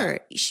your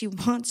heart. Yeah. She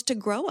wants to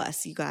grow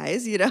us, you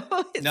guys, It's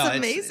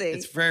amazing.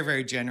 It's very,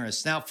 very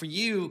generous. Now for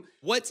you,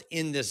 what's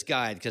in this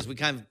guide? Because we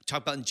kind of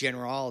talk about in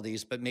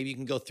generalities, but maybe you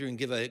can go through and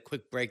give a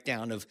quick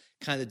breakdown of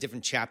kind of the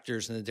different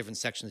chapters and the different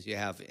sections you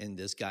have in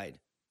this guide.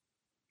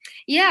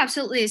 Yeah,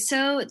 absolutely.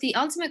 So the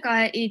Ultimate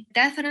Guide, it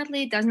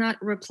definitely does not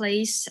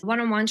replace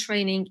one-on-one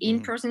training,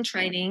 in-person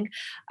training.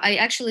 I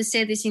actually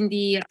said this in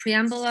the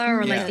preamble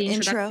or the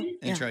introduction.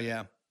 Intro,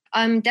 yeah.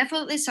 I'm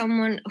definitely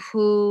someone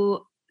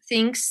who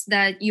thinks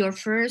that your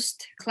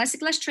first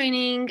classic lash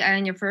training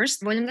and your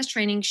first volume lash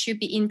training should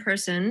be in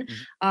person.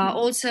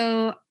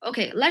 Also,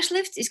 lash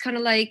lift is kind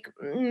of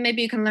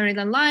maybe you can learn it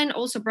online,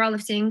 also brow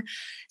lifting.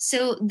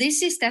 So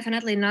this is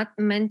definitely not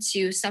meant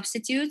to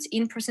substitute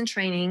in-person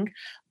training,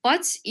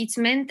 but it's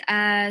meant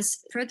as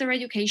further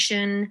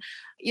education,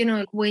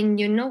 when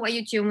you know what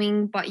you're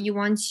doing, but you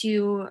want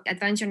to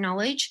advance your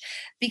knowledge.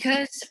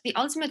 Because the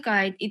Ultimate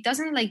Guide, it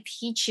doesn't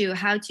teach you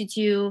how to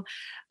do.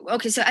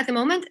 Okay, so at the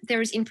moment,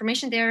 there is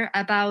information there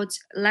about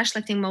lash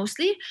lifting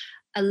mostly,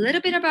 a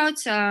little bit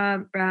about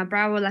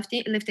brow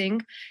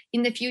lifting.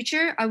 In the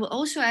future, I will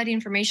also add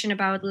information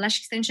about lash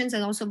extensions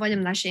and also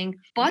volume lashing.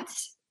 But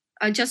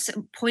I just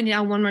pointed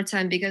out one more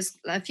time because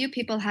a few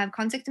people have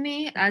contacted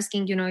me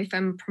asking, if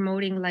I'm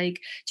promoting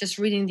just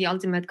reading the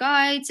Ultimate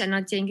Guides and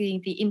not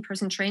taking the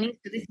in-person training.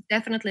 So this is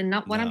definitely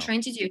not what I'm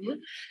trying to do.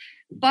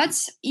 But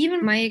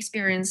even my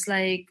experience,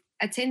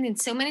 attending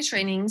so many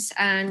trainings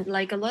and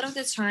a lot of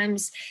the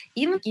times,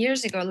 even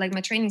years ago, my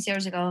trainings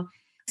years ago,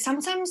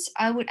 sometimes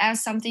I would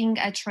ask something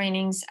at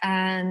trainings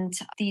and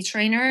the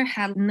trainer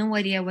had no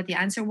idea what the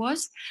answer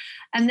was.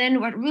 And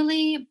then what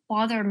really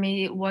bothered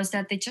me was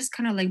that they just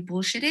kind of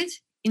bullshitted.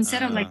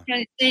 Instead of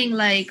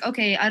saying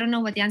okay, I don't know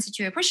what the answer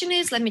to your question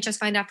is. Let me just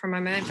find out from my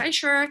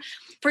manufacturer.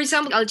 For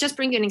example, I'll just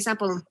bring you an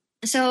example.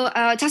 So,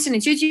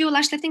 Tassin, do you do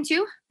lash lifting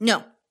too?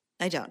 No,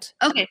 I don't.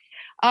 Okay.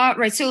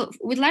 Right. So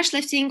with lash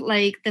lifting,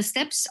 the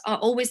steps are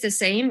always the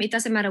same. It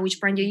doesn't matter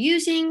which brand you're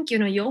using.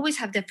 You always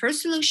have the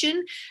first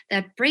solution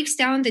that breaks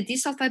down the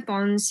disulfide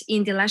bonds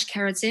in the lash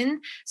keratin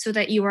so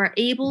that you are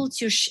able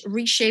to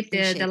reshape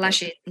the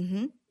lashes.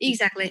 Mm-hmm.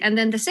 Exactly. And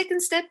then the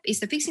second step is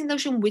the fixing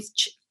lotion,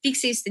 which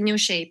fixes the new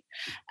shape.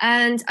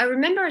 And I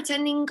remember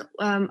attending,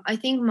 I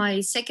think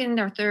my second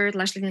or third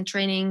lash lifting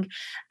training.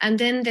 And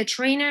then the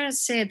trainer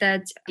said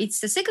that it's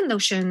the second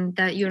lotion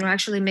that,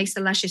 actually makes the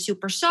lashes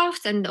super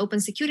soft and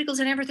opens the cuticles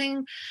and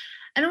everything.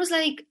 And I was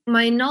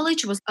my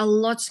knowledge was a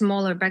lot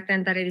smaller back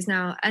then than it is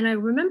now. And I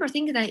remember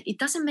thinking that it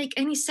doesn't make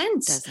any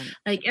sense.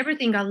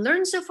 Everything I've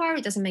learned so far,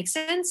 it doesn't make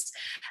sense.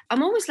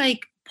 I'm always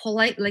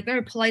polite,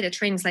 very polite at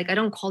trainings. I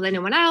don't call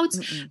anyone out,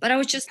 but I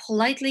was just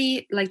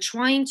politely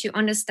trying to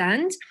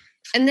understand.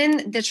 And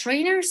then the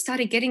trainer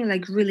started getting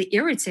really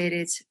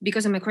irritated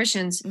because of my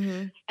questions.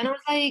 Mm-hmm. And I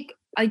was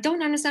I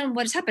don't understand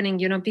what is happening,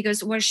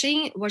 because what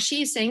she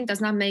is saying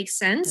does not make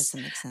sense.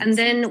 Doesn't make sense. And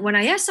then when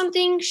I ask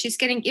something, she's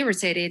getting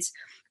irritated.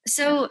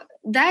 So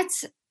that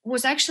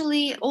was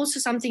actually also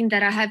something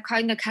that I have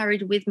kind of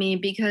carried with me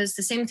because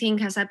the same thing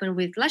has happened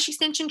with lash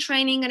extension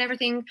training and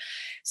everything.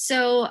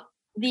 So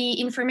the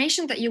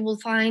information that you will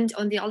find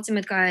on the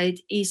Ultimate Guide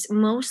is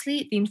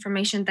mostly the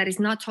information that is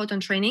not taught on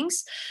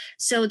trainings.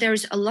 So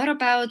there's a lot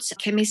about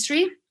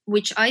chemistry,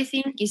 which I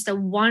think is the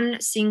one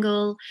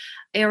single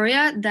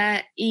area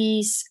that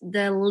is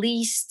the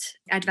least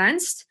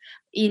advanced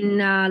in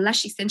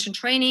lash extension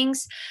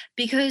trainings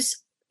because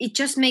it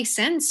just makes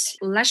sense.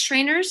 Lash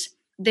trainers,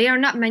 they are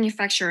not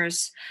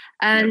manufacturers.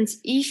 And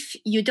if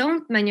you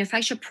don't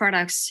manufacture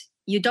products,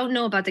 you don't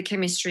know about the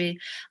chemistry.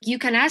 You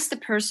can ask the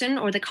person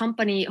or the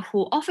company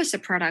who offers the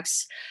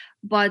products,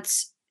 but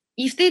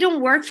if they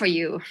don't work for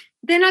you,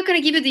 they're not going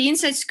to give you the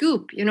inside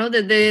scoop.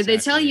 They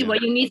tell you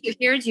what you need to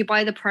hear to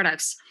buy the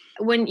products.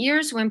 When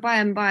years went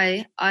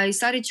by, I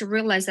started to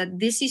realize that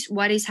this is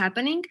what is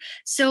happening.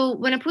 So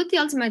when I put the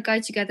Ultimate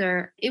Guide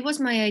together, it was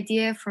my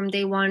idea from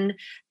day one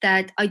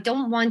that I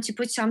don't want to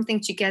put something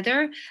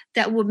together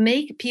that would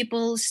make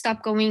people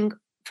stop going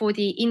for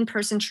the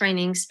in-person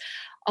trainings.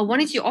 I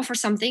wanted to offer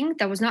something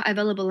that was not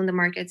available in the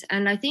market.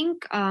 And I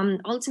think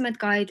Ultimate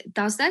Guide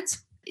does that.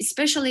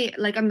 Especially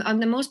I'm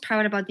the most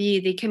proud about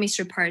the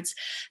chemistry parts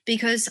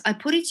because I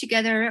put it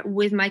together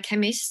with my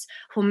chemist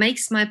who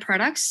makes my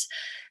products.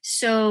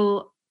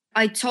 So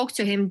I talk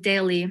to him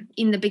daily.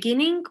 In the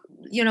beginning,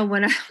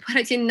 when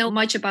I didn't know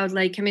much about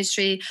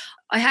chemistry,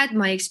 I had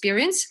my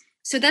experience.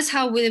 So that's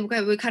how we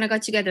kind of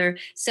got together.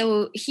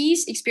 So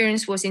his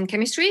experience was in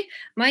chemistry.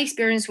 My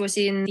experience was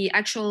in the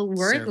actual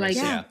work. Service,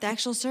 the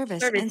actual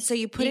service. And so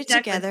you put it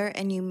together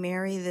and you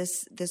marry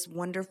this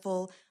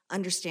wonderful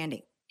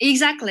understanding.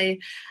 Exactly.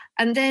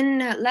 And then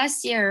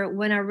last year,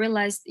 when I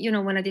realized,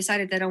 when I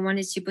decided that I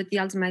wanted to put the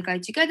Ultimate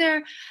Guide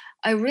together,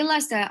 I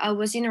realized that I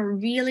was in a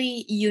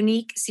really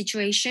unique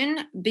situation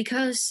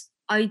because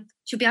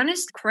to be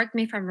honest, correct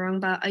me if I'm wrong,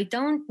 but I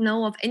don't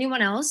know of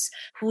anyone else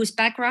whose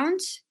background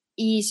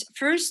is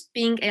first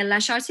being a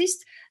lash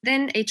artist,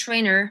 then a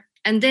trainer,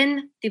 and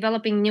then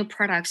developing new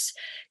products.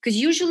 Because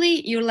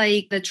usually you're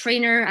like the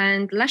trainer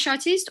and lash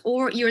artist,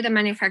 or you're the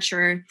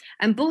manufacturer.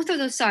 And both of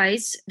those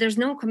sides, there's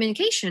no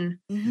communication.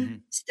 Mm-hmm.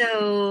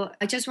 So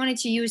I just wanted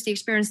to use the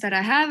experience that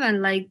I have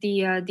and like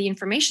the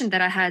information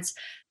that I had.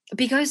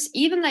 Because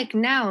even like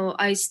now,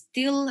 I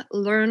still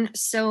learn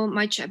so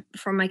much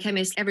from my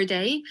chemist every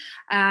day.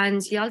 And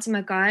the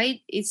Ultimate Guide,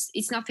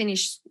 it's not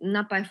finished,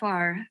 not by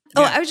far.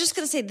 Oh, I was just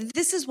going to say,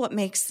 this is what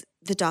makes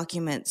the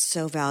document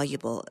so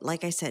valuable.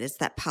 Like I said, it's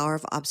that power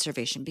of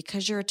observation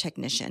because you're a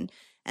technician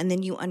and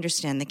then you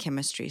understand the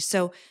chemistry.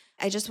 So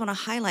I just want to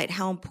highlight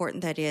how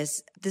important that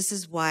is. This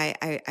is why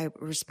I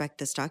respect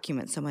this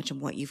document so much and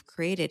what you've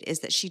created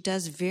is that she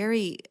does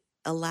very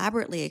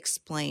elaborately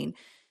explain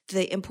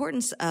the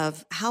importance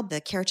of how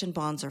the keratin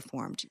bonds are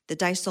formed, the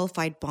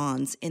disulfide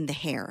bonds in the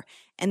hair.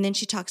 And then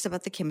she talks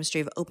about the chemistry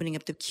of opening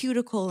up the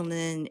cuticle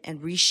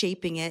and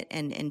reshaping it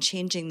and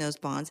changing those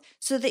bonds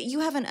so that you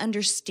have an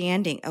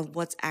understanding of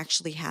what's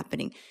actually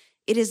happening.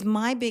 It is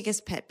my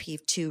biggest pet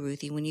peeve too,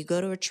 Ruthie, when you go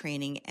to a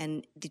training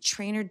and the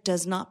trainer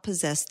does not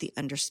possess the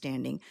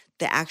understanding,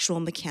 the actual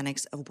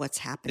mechanics of what's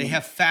happening. They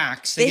have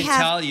facts. They can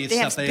tell you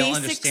stuff they don't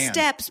understand. They have basic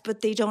steps,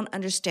 but they don't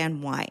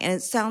understand why. And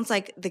it sounds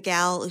like the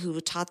gal who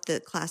taught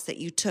the class that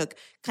you took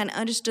kind of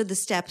understood the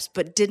steps,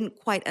 but didn't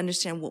quite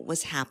understand what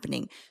was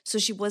happening. So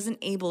she wasn't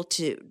able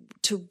to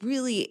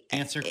really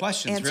answer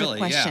questions.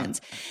 Yeah.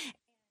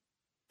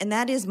 And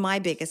that is my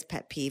biggest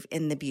pet peeve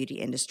in the beauty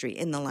industry,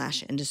 in the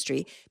lash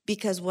industry,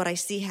 because what I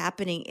see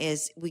happening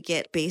is we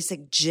get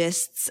basic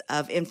gists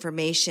of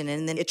information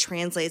and then it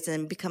translates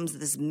and becomes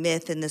this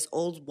myth and this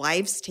old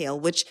wives' tale,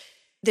 which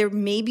there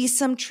may be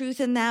some truth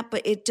in that,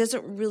 but it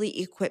doesn't really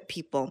equip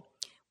people.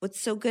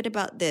 What's so good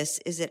about this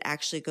is it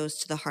actually goes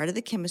to the heart of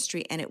the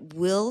chemistry and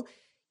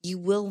you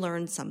will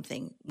learn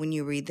something when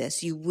you read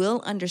this. You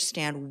will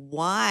understand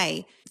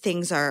why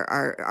things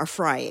are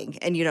frying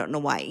and you don't know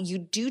why. You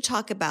do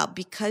talk about,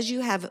 because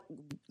you have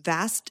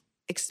vast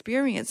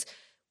experience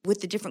with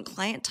the different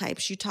client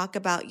types, you talk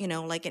about,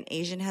 like an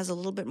Asian has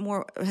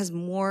more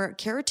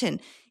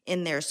keratin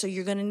in there. So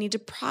you're going to need to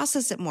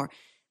process it more.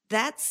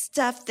 That's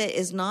stuff that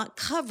is not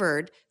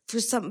covered for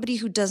somebody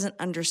who doesn't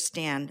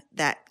understand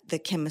the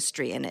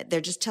chemistry in it. They're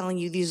just telling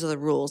you these are the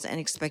rules and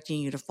expecting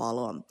you to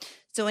follow them.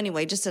 So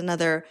anyway, just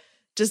another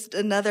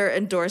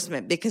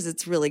endorsement because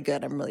it's really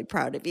good. I'm really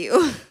proud of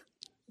you.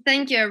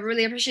 Thank you. I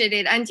really appreciate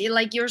it. And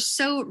you're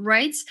so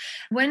right.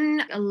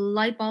 When a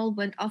light bulb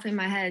went off in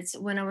my head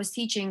when I was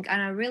teaching,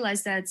 and I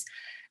realized that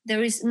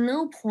there is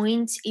no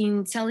point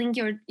in telling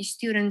your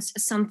students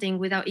something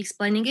without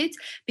explaining it,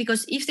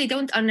 because if they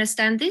don't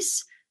understand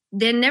this,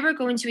 they're never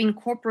going to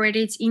incorporate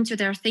it into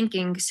their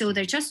thinking. So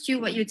they just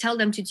do what you tell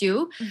them to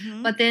do.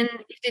 Mm-hmm. But then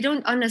if they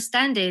don't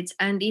understand it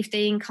and if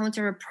they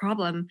encounter a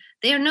problem,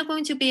 they are not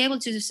going to be able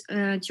to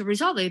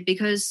resolve it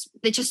because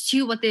they just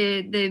do what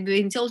they've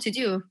been told to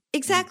do.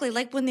 Exactly.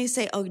 Like when they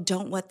say, oh,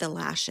 don't wet the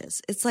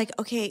lashes. It's like,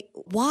 okay,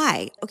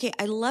 why? Okay,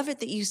 I love it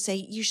that you say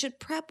you should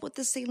prep with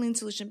the saline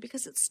solution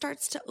because it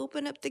starts to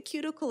open up the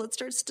cuticle. It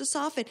starts to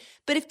soften.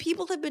 But if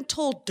people have been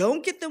told,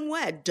 don't get them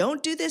wet,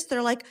 don't do this,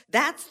 they're like,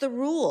 that's the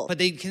rule. But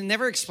they can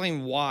never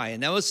explain why.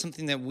 And that was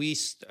something that we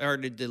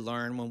started to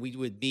learn when we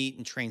would meet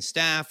and train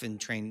staff and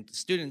train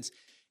students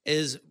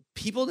is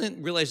people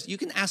didn't realize you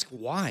can ask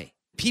why.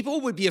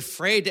 People would be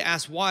afraid to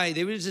ask why.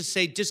 They would just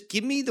say, just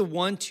give me the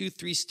 1, 2,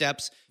 3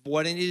 steps of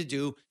what I need to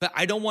do, but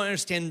I don't want to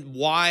understand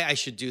why I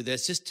should do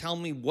this. Just tell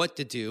me what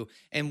to do.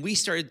 And we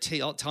started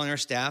telling our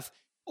staff,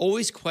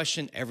 always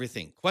question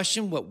everything.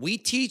 Question what we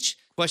teach,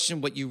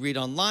 question what you read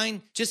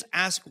online. Just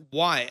ask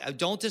why.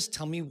 Don't just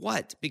tell me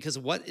what, because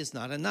what is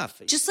not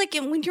enough. Just like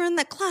when you're in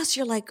that class,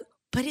 you're like,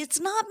 but it's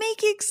not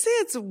making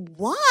sense.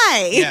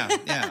 Why?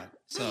 Yeah.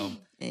 So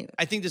anyway.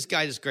 I think this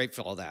guide is great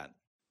for all that.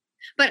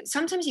 But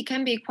sometimes it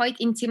can be quite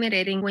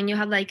intimidating when you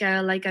have like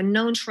a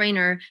known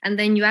trainer and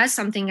then you ask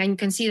something and you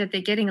can see that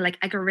they're getting like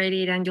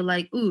aggravated and you're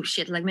like, ooh,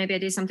 shit, like maybe I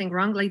did something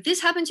wrong. Like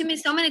this happened to me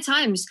so many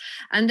times.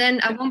 And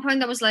then at one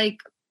point I was like,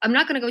 I'm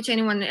not going to go to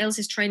anyone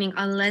else's training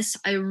unless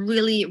I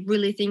really,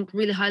 really think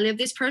really highly of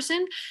this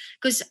person.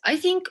 Because I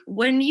think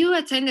when you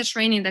attend a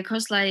training that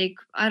costs like,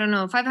 I don't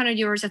know, 500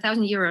 euros,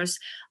 1,000 euros,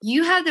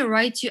 you have the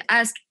right to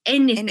ask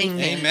anything.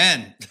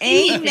 Amen.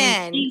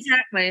 Amen.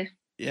 Exactly.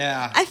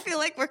 Yeah. I feel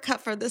like we're cut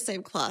from the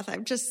same cloth. I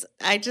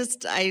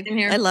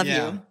love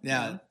you.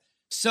 Yeah.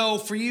 So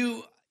for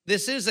you,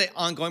 this is an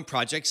ongoing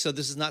project. So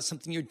this is not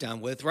something you're done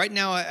with. Right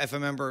now, if I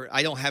remember,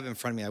 I don't have it in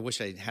front of me. I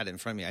wish I had it in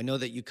front of me. I know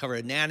that you cover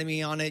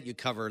anatomy on it. You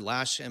cover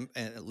lash and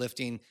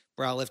lifting,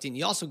 brow lifting.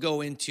 You also go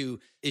into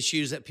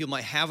issues that people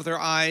might have with their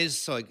eyes.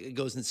 So it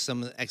goes into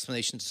some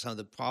explanations of some of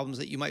the problems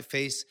that you might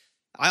face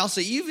I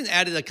also even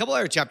added a couple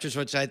other chapters,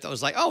 which I thought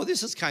was like, oh,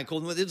 this is kind of cool.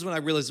 And this is when I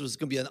realized it was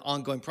going to be an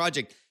ongoing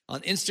project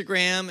on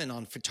Instagram and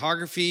on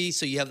photography.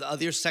 So you have the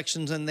other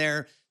sections in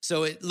there.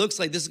 So it looks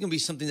like this is going to be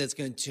something that's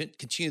going to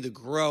continue to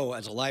grow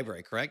as a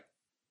library, correct?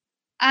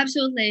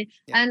 Absolutely.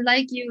 Yeah. And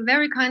like you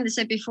very kindly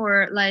said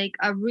before, like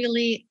I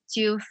really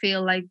do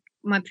feel like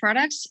my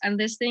products and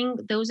this thing,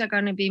 those are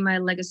going to be my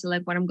legacy,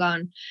 like when I'm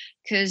gone.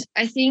 Because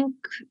I think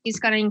it's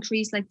going to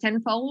increase like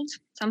tenfold,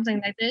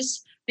 something like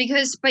this.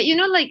 But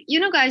like,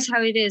 guys,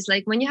 how it is,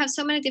 like when you have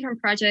so many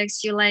different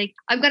projects, you're like,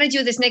 I'm going to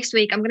do this next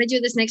week. I'm going to do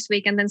this next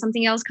week. And then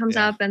something else comes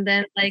up. And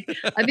then like,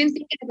 I've been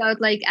thinking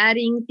about like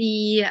adding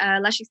the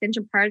lash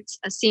extension parts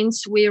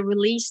since we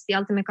released the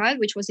Ultimate Guide,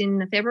 which was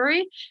in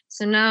February.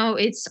 So now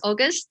it's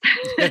August.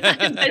 But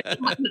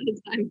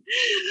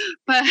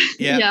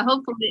yeah,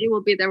 hopefully it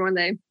will be there one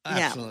day.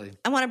 Absolutely. Yeah.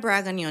 I want to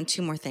brag on you on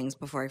two more things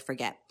before I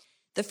forget.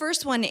 The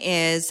first one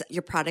is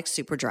your product,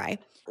 Super Dry.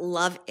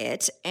 Love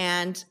it.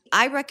 And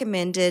I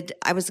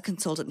was a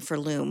consultant for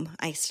Loom.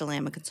 I still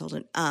am a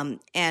consultant.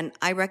 And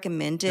I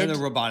recommended the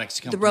robotics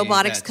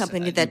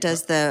company that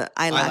does the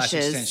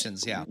eyelashes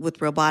extensions,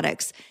 with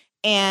robotics.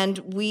 And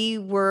we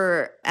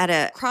were at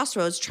a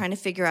crossroads trying to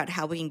figure out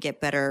how we can get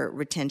better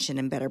retention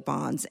and better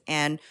bonds.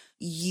 And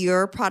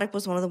your product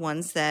was one of the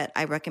ones that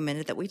I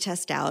recommended that we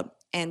test out.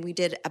 And we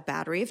did a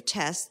battery of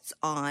tests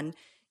on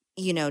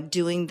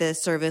doing the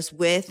service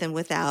with and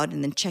without,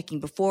 and then checking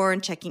before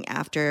and checking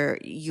after.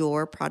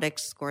 Your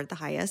product scored the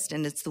highest,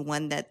 and it's the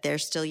one that they're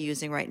still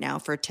using right now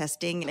for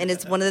testing. And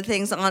it's one of the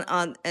things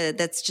on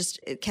that's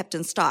just kept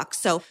in stock.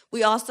 So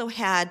we also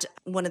had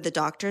one of the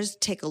doctors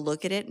take a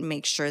look at it and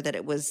make sure that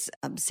it was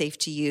safe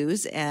to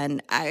use.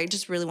 And I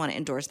just really want to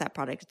endorse that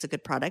product. It's a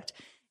good product.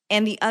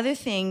 And the other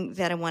thing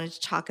that I wanted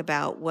to talk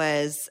about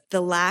was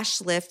the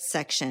lash lift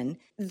section.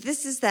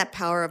 This is that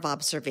power of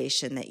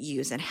observation that you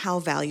use and how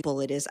valuable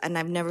it is. And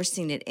I've never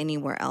seen it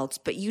anywhere else.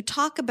 But you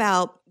talk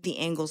about the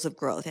angles of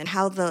growth and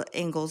how the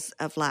angles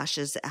of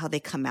lashes, how they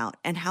come out,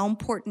 and how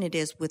important it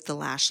is with the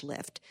lash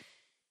lift.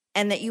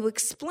 And that you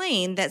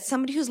explain that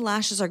somebody whose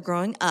lashes are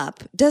growing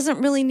up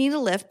doesn't really need a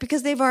lift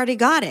because they've already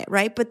got it,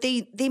 right? But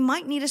they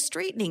might need a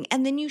straightening.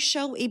 And then you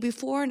show a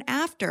before and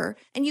after,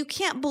 and you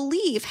can't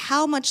believe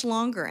how much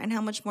longer and how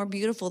much more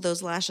beautiful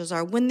those lashes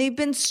are when they've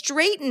been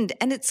straightened.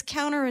 And it's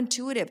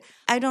counterintuitive.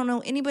 I don't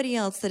know anybody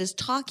else that is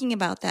talking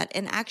about that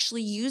and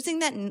actually using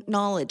that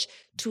knowledge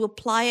to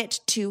apply it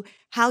to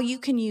how you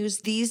can use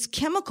these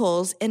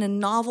chemicals in a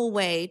novel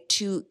way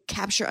to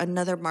capture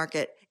another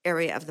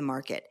area of the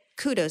market.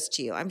 Kudos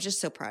to you. I'm just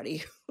so proud of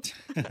you.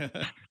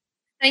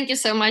 Thank you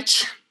so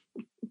much.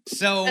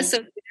 So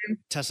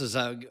Tessa's,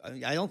 I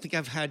don't think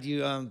I've had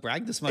you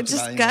brag this much just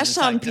about it. Just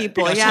gush on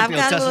people. I've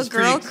got a little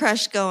girl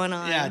crush going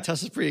on. Yeah,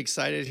 Tessa's pretty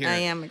excited here. I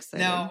am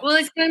excited. Well,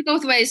 it's going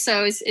both ways,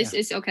 so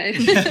it's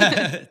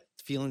okay.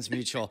 Feelings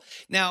mutual.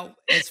 Now,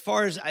 as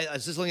far as I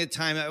was just looking at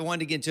time, I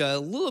wanted to get into a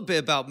little bit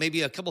about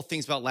maybe a couple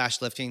things about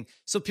lash lifting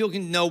so people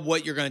can know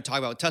what you're going to talk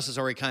about. Tessa's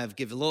already kind of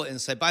give a little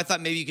insight, but I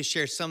thought maybe you could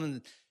share some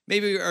of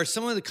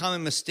the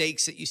common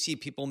mistakes that you see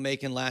people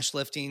make in lash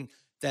lifting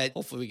that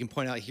hopefully we can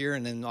point out here.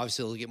 And then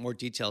obviously they'll get more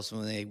details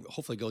when they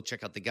hopefully go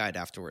check out the guide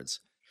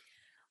afterwards.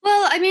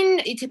 Well, I mean,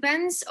 it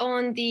depends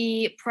on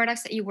the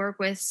products that you work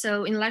with.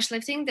 So in lash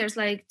lifting, there's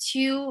like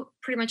two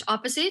pretty much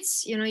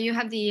opposites. You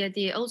have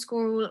the old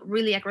school,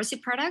 really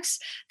aggressive products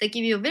that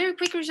give you very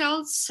quick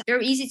results,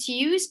 very easy to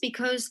use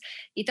because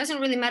it doesn't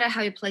really matter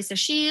how you place the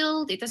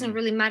shield. It doesn't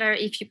really matter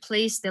if you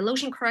place the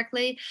lotion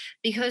correctly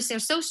because they're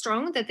so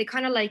strong that they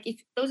kind of like,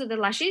 if those are the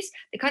lashes,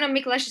 they kind of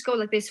make lashes go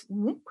like this.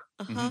 Whoop.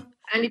 Uh-huh.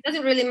 And it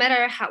doesn't really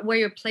matter where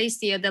you place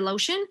the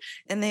lotion.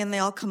 And then they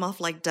all come off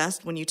like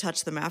dust when you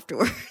touch them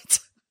afterwards.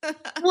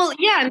 Well,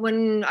 yeah.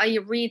 When I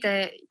read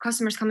the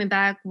customers coming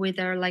back with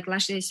their like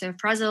lashes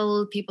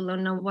frazzled, people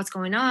don't know what's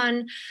going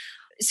on.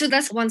 So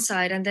that's one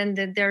side. And then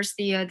there's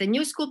the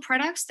new school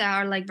products that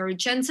are like very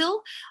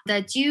gentle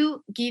that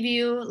do give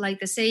you like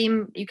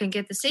you can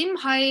get the same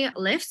high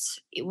lifts.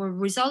 It will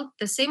result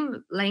the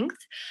same length.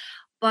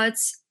 But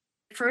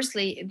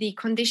firstly, the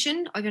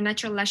condition of your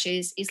natural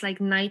lashes is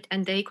like night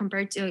and day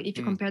compared to if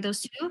you compare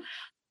those two.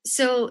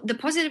 So the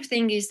positive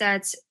thing is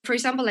that, for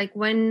example, like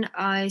when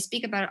I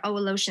speak about our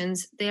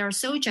lotions, they are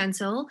so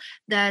gentle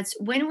that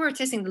when we were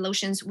testing the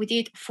lotions, we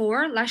did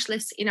 4 lash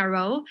lifts in a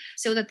row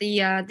so that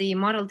the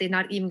model did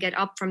not even get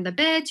up from the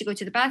bed to go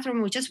to the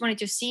bathroom. We just wanted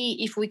to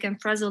see if we can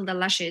frazzle the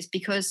lashes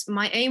because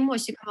my aim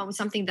was to come up with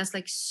something that's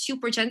like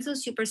super gentle,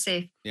 super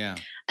safe. Yeah.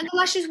 And the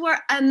lashes were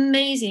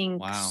amazing.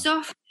 Wow.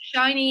 Soft,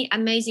 shiny,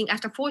 amazing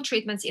after 4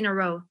 treatments in a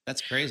row.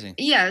 That's crazy.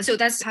 Yeah. So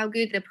that's how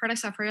good the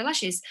products are for your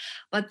lashes.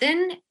 But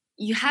then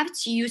you have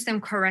to use them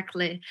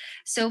correctly.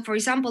 So for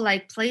example,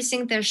 like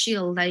placing their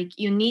shield, like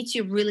you need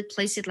to really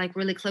place it like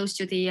really close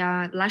to the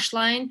lash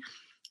line.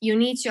 You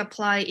need to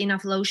apply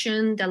enough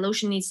lotion. The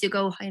lotion needs to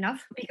go high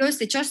enough because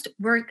they just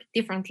work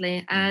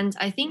differently. And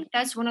I think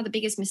that's one of the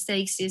biggest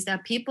mistakes is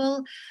that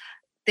people,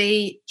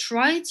 they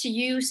try to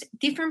use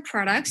different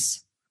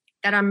products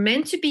that are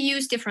meant to be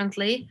used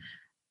differently,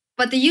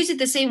 but they use it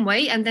the same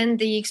way and then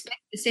they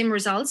expect the same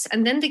results.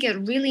 And then they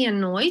get really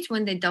annoyed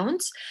when they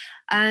don't.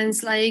 And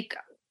it's like,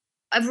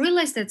 I've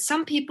realized that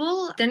some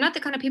people, they're not the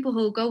kind of people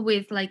who go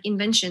with like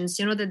inventions,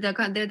 you know, they're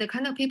the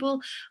kind of people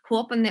who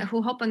hop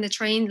on the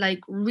train like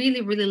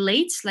really, really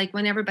late, like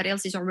when everybody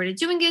else is already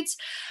doing it.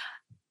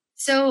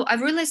 So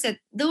I've realized that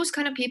those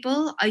kind of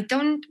people, I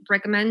don't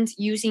recommend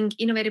using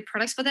innovative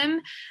products for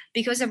them,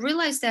 because I've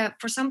realized that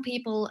for some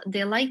people,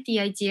 they like the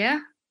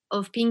idea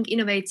of being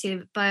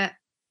innovative, but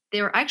they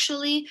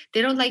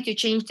don't like to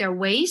change their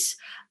ways.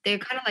 They're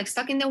kind of like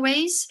stuck in their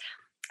ways.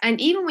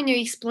 And even when you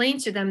explain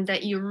to them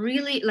that you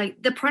really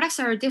like the products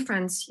are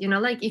different, you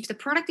know, like if the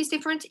product is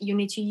different, you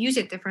need to use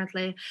it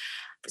differently.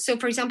 So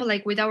for example,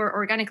 like with our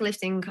organic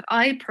lifting,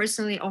 I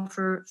personally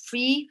offer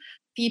free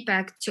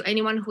feedback to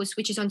anyone who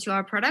switches onto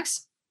our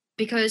products,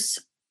 because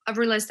I've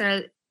realized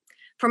that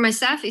for my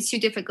staff, it's too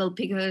difficult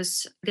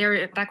because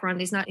their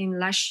background is not in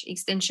lash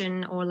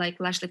extension or like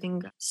lash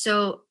lifting.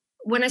 So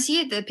when I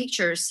see the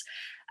pictures,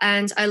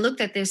 and I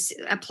looked at this,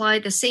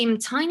 applied the same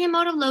tiny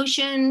amount of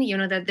lotion, you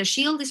know, that the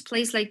shield is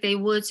placed like they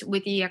would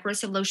with the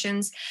aggressive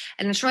lotions.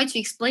 And I tried to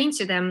explain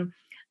to them.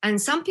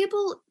 And some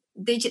people,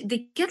 they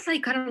get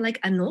like kind of like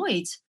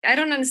annoyed. I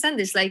don't understand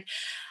this. Like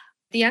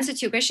the answer to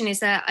your question is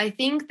that I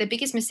think the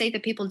biggest mistake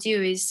that people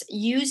do is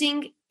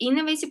using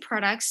innovative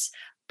products,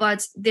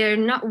 but they're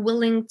not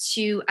willing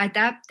to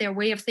adapt their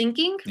way of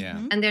thinking. Yeah.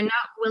 And they're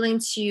not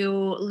willing to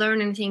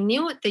learn anything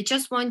new. They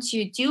just want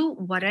to do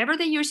whatever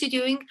they're used to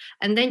doing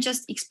and then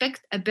just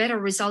expect a better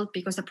result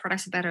because the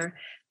products are better.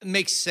 It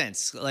makes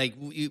sense. Like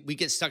we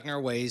get stuck in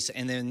our ways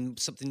and then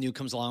something new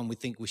comes along. We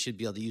think we should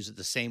be able to use it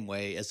the same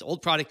way as the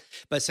old product,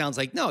 but it sounds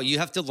like, no, you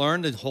have to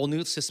learn the whole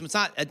new system.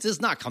 It is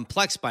not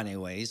complex by any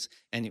ways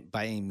and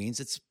by any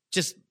means. It's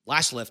just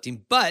lash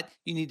lifting, but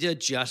you need to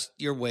adjust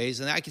your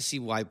ways. And I can see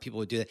why people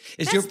would do that.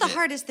 That's the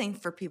hardest thing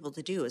for people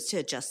to do, is to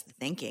adjust the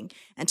thinking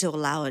and to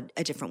allow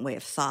a different way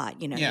of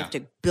thought. You know, you have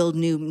to build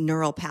new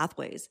neural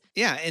pathways.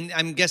 Yeah. And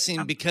I'm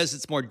guessing because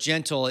it's more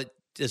gentle,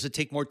 does it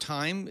take more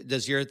time?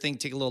 Does your thing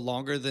take a little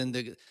longer than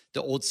the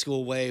old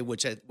school way,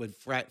 which would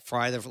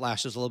fry the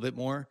lashes a little bit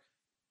more?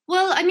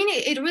 Well, I mean,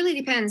 it really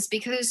depends,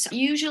 because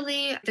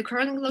usually the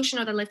curling lotion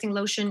or the lifting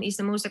lotion is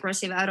the most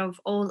aggressive out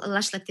of all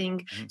lash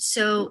lifting. Mm-hmm.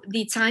 So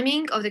the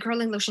timing of the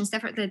curling lotion is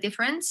definitely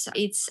different.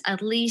 It's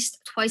at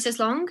least twice as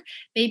long,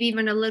 maybe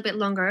even a little bit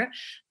longer.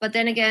 But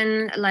then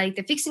again, like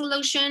the fixing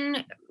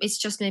lotion, it's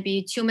just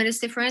maybe 2 minutes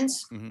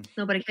difference. Mm-hmm.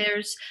 Nobody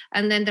cares.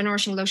 And then the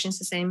nourishing lotion is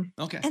the same.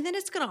 Okay. And then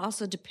it's going to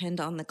also depend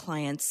on the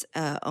client's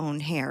own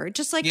hair.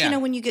 Just like, you know,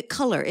 when you get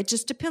color, it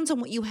just depends on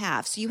what you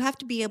have. So you have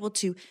to be able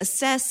to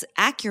assess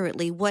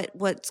accurately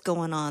what's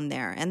going on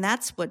there. And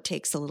that's what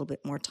takes a little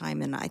bit more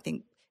time. And I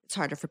think it's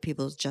harder for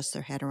people to adjust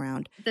their head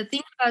around. The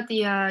thing about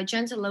the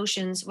gentle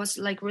lotions, what's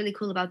like really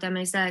cool about them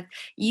is that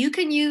you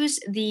can use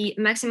the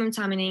maximum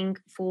timing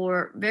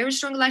for very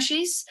strong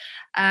lashes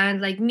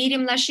and like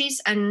medium lashes,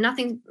 and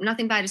nothing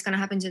bad is going to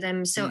happen to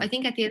them. So I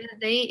think at the end of the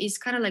day, it's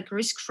kind of like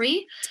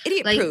risk-free.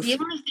 Idiot like proof. The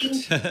only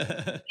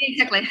thing,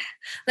 exactly.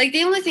 Like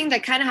the only thing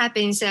that kind of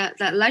happens that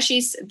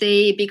lashes,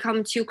 they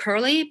become too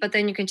curly, but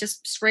then you can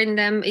just straighten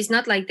them. It's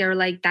not like they're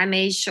like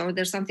damaged or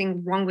there's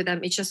something wrong with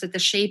them. It's just that the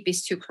shape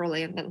is too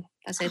curly, and then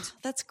that's it. Oh,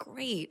 that's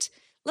great.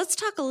 Let's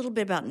talk a little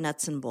bit about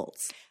nuts and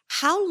bolts.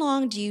 How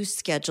long do you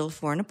schedule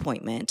for an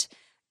appointment?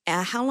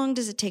 How long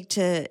does it take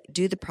to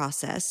do the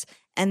process?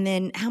 And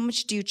then how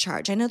much do you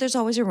charge? I know there's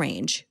always a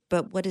range,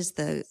 but what is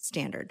the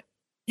standard?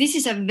 This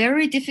is a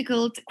very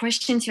difficult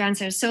question to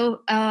answer.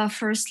 So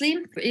firstly,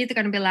 you're either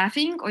going to be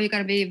laughing or you're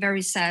going to be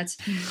very sad.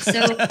 So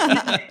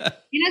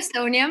in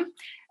Estonia,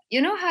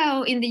 you know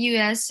how in the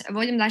US, a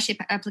volume lash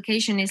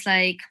application is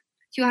like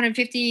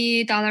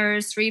 $250,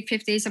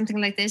 $350,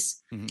 something like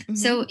this. Mm-hmm.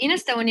 So in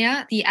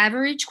Estonia, the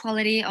average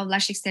quality of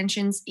lash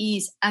extensions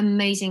is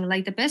amazing.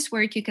 Like the best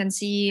work you can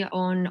see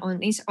on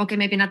okay,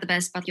 maybe not the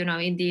best, but you know,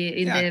 in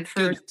the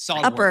first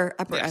upper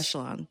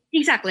echelon.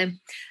 Exactly.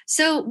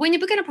 So when you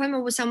book an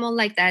appointment with someone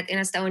like that in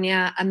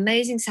Estonia,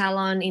 amazing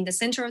salon in the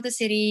center of the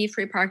city,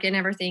 free parking and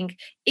everything,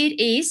 it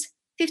is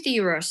 50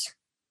 euros.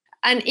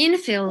 An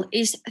infill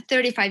is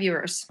 35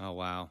 euros. Oh,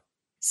 wow.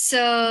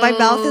 So my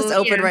mouth is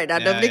open right now.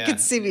 Nobody can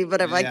see me,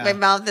 but I'm like, my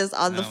mouth is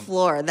on the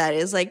floor. That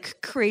is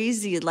like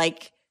crazy.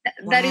 Like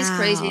that is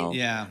crazy.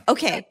 Yeah.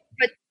 Okay.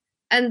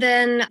 And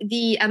then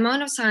the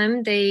amount of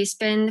time they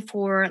spend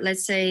for,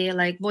 let's say,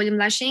 like volume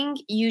lashing,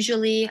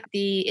 usually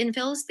the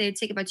infills, they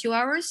take about 2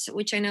 hours,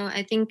 which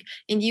I think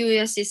in the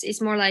US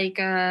is more like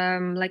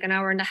an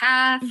hour and a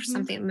half,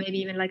 something, maybe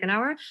even like an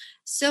hour.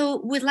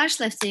 So with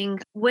lash lifting,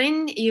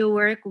 when you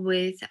work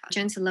with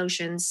gentle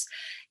lotions,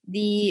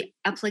 the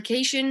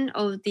application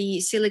of the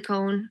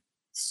silicone,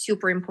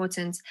 super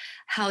important.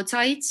 How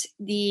tight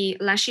the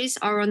lashes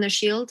are on the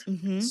shield,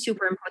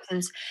 super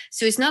important.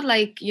 So it's not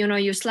like, you know,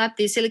 you slap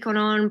the silicone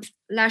on,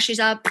 lashes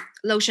up,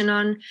 lotion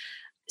on.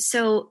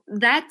 So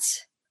that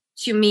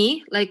to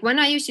me, like when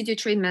I used to do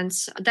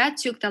treatments, that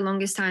took the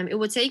longest time. It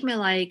would take me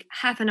like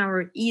half an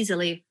hour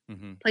easily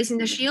placing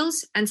the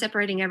shields and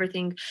separating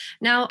everything.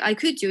 Now I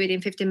could do it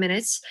in 15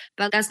 minutes,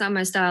 but that's not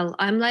my style.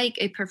 I'm like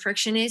a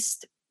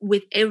perfectionist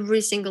with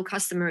every single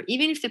customer,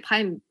 even if they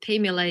pay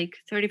me like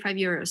 35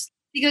 euros.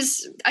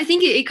 Because I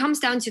think it comes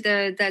down to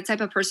the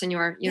type of person you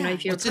are. You know,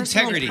 if you're it's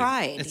integrity.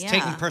 Pride. It's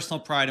taking personal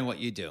pride in what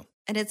you do.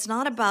 And it's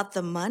not about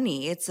the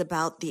money. It's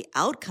about the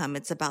outcome.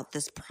 It's about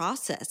this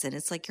process. And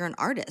it's like you're an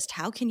artist.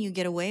 How can you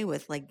get away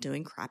with like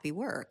doing crappy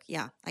work?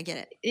 Yeah, I get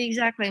it.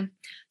 Exactly.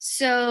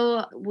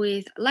 So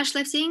with lash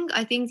lifting,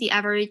 I think the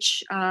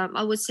average,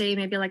 I would say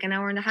maybe like an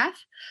hour and a half.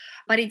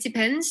 But it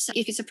depends.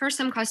 If it's a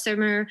first-time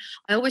customer,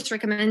 I always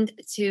recommend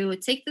to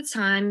take the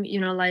time, you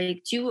know,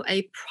 like do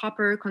a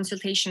proper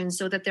consultation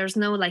so that there's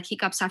no like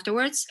hiccups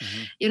afterwards,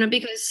 you know,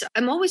 because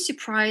I'm always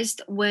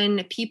surprised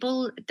when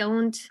people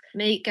don't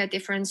make a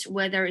difference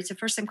whether it's a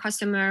first-time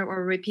customer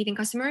or a repeating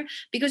customer.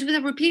 Because with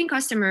a repeating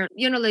customer,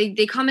 you know, like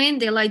they come in,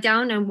 they lie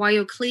down, and while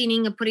you're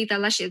cleaning and putting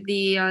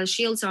the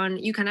shields on,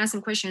 you can ask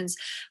them questions.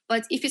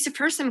 But if it's a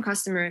first-time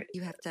customer,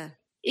 you have to.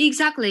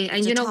 Exactly.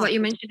 And you know what you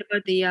mentioned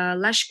about the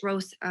lash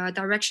growth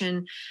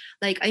direction,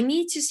 like I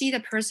need to see the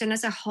person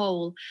as a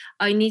whole.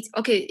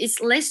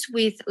 It's less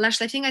with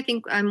lash lifting. I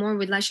think I'm more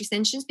with lash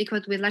extensions,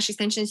 because with lash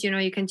extensions, you know,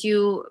 you can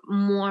do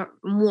more,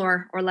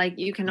 or like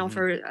you can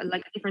offer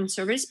like a different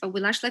service. But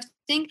with lash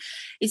lifting,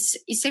 it's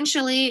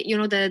essentially, you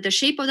know, the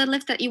shape of the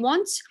lift that you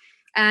want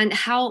and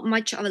how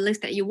much of a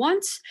lift that you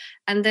want,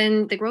 and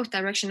then the growth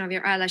direction of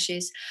your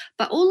eyelashes.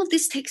 But all of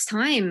this takes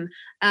time.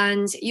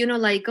 And, you know,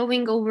 like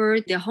going over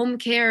the home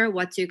care,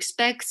 what to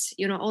expect,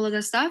 you know, all of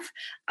that stuff,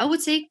 I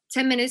would say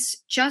 10 minutes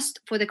just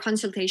for the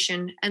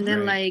consultation, and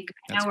then like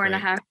an hour and a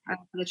half for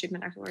the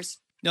treatment afterwards.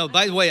 No,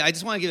 by the way, I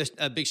just want to give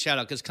a big shout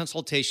out, because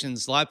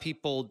consultations, a lot of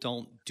people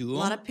don't do them. A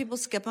lot of people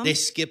skip them. They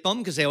skip them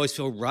because they always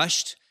feel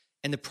rushed.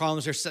 And the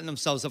problems are setting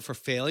themselves up for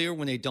failure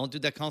when they don't do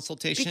that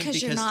consultation.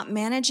 Because you're not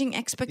managing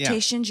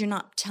expectations. Yeah. You're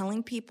not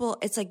telling people.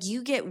 It's like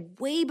you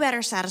get way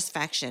better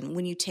satisfaction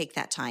when you take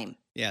that time.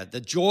 Yeah. The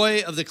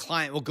joy of the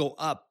client will go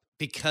up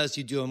because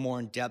you do a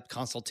more in-depth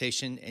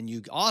consultation, and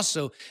you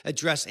also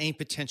address any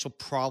potential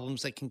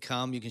problems that can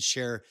come. You can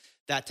share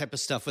that type of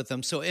stuff with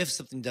them. So if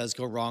something does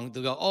go wrong,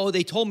 they'll go, oh,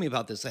 they told me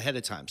about this ahead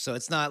of time. So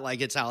it's not like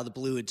it's out of the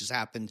blue, it just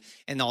happened,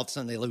 and all of a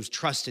sudden they lose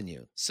trust in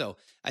you. So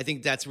I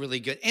think that's really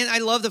good. And I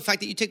love the fact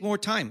that you take more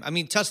time. I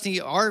mean,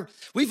 Tusney,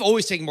 we've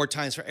always taken more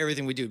time for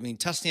everything we do. I mean,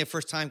 Tusney,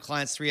 first-time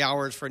clients, 3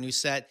 hours for a new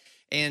set.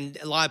 And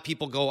a lot of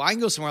people go, I can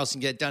go somewhere else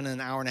and get it done in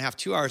an hour and a half,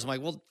 2 hours. I'm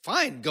like, well,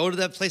 fine, go to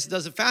that place that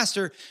does it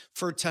faster.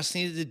 For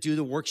Tusney to do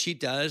the work she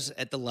does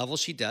at the level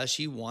she does,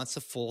 she wants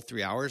a full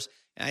 3 hours.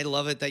 And I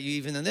love it that you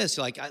even in this,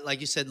 like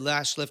you said,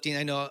 lash lifting.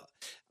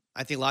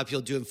 I think a lot of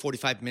people do it in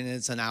 45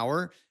 minutes, an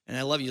hour. And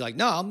I love you. Like,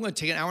 no, I'm going to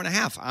take an hour and a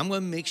half. I'm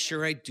going to make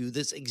sure I do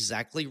this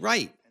exactly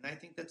right. And I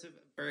think that's a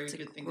very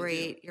good thing to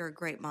do. You're a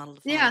great model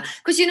to follow. Yeah,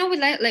 because you know,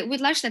 with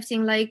lash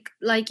lifting, like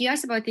you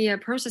asked about the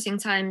processing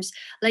times.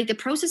 Like the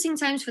processing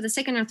times for the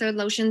second or third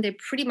lotion, they're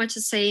pretty much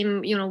the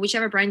same. You know,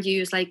 whichever brand you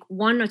use, like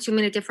 1 or 2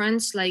 minute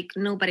difference. Like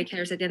nobody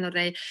cares at the end of the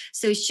day.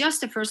 So it's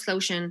just the first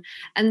lotion.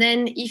 And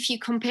then if you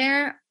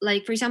compare,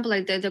 like for example,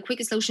 like the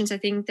quickest lotions, I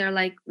think they're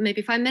like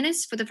maybe 5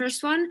 minutes for the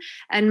first one,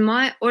 and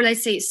or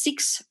let's say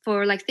 6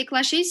 for like thick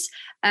lashes.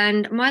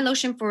 And my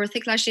lotion for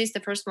thick lashes, the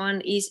first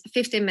one, is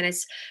 15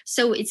 minutes.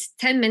 So it's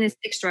 10 minutes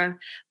extra.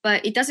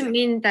 But it doesn't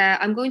mean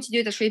that I'm going to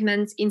do the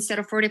treatment instead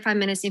of 45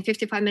 minutes in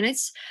 55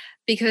 minutes,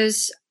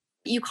 because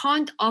you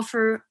can't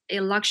offer a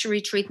luxury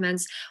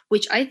treatments,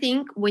 which I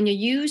think when you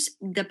use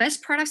the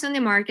best products on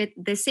the market,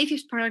 the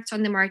safest products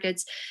on the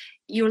market,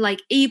 you're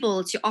like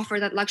able to offer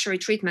that luxury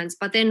treatments.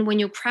 But then when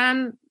you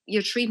cram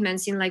your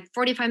treatments in like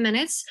 45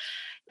 minutes,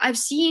 I've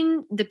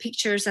seen the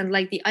pictures and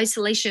like the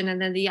isolation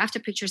and then the after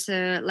pictures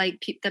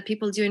that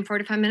people do in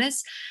 45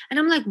 minutes. And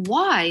I'm like,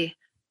 why?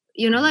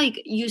 You know, like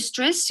you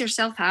stress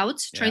yourself out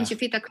trying to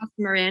fit the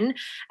customer in.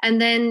 And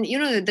then, you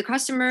know, the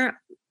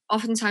customer,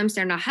 oftentimes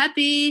they're not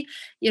happy,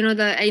 you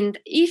know, and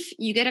if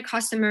you get a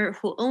customer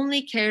who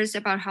only cares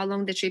about how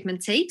long the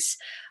treatment takes,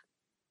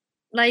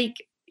 like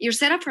you're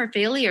set up for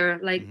failure.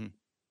 Like,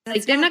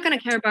 they're not going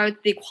to care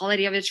about the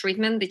quality of the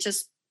treatment. They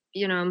just,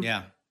 you know.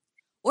 Yeah.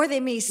 Or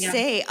they may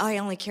say, I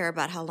only care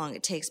about how long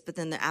it takes, but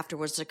then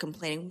afterwards they're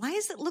complaining, why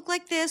does it look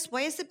like this?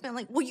 Why has it been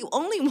like, well,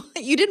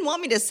 you didn't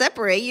want me to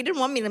separate. You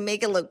didn't want me to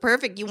make it look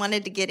perfect. You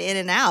wanted to get in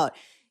and out.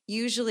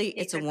 Usually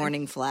it's a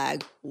warning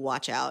flag.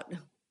 Watch out.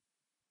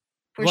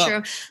 For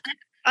sure.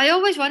 I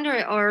always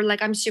wonder, or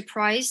like I'm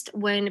surprised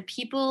when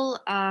people,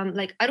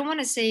 like I don't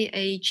want to say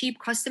a cheap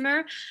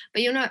customer,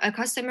 but you know, a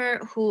customer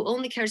who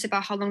only cares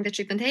about how long the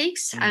treatment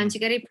takes and to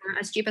get it for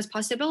as cheap as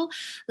possible.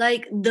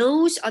 Like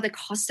those are the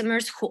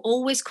customers who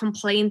always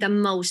complain the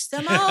most.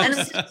 And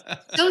I'm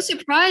so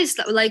surprised,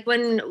 like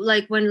when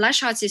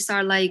lash artists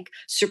are like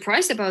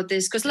surprised about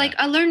this, because like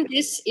I learned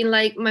this in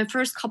like my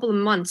first couple of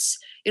months.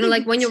 You know,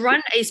 like when you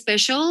run a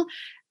special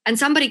and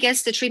somebody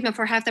gets the treatment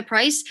for half the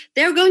price,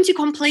 they're going to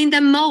complain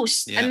the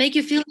most and make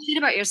you feel shit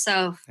about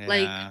yourself. Yeah.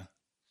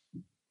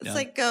 Like, It's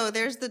like, go,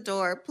 there's the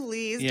door.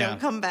 Please don't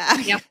come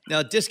back. Yep.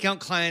 Now, discount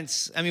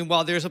clients, I mean,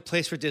 while there's a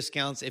place for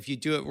discounts, if you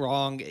do it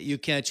wrong, you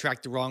can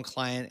attract the wrong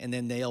client and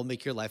then they'll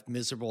make your life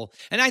miserable.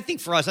 And I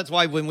think for us, that's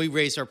why when we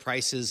raised our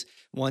prices,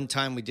 one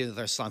time we did with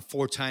our salon,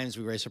 4 times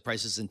we raised our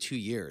prices in 2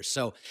 years.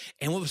 So,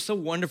 and what was so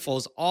wonderful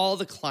is all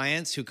the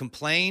clients who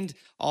complained,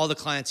 all the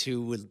clients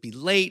who would be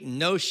late and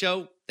no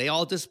show, they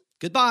all just,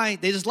 goodbye.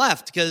 They just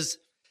left because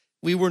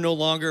we were no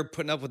longer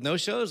putting up with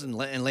no-shows and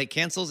late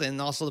cancels, and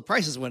also the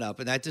prices went up.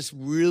 And that just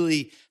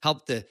really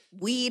helped to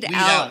weed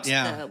out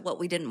what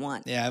we didn't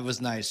want. Yeah, it was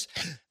nice.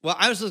 Well,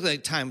 I was looking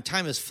at time.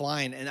 Time is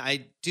flying, and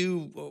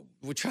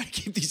we're trying to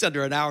keep these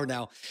under an hour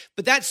now.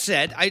 But that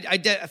said, I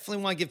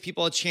definitely want to give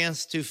people a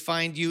chance to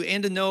find you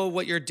and to know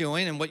what you're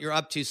doing and what you're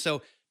up to.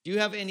 So do you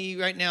have any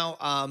right now,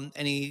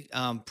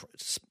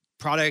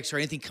 products or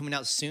anything coming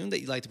out soon that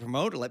you'd like to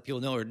promote or let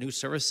people know, or new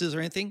services or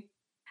anything?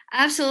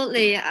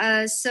 Absolutely.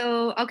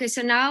 So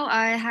now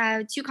I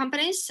have 2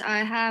 companies.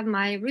 I have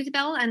my Ruthie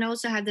Bell and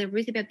also have the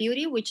Ruthie Bell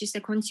Beauty, which is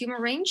the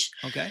consumer range.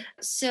 Okay.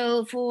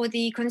 So for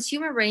the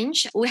consumer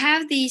range, we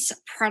have these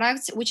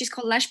products, which is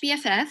called Lash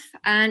BFF,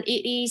 and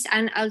it is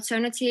an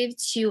alternative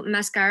to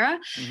mascara.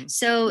 Mm-hmm.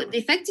 So the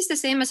effect is the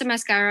same as a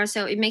mascara.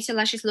 So it makes your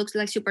lashes look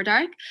like super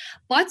dark,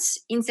 but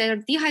instead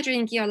of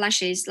dehydrating your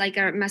lashes like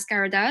a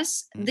mascara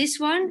does,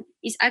 this one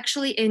is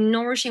actually a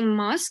nourishing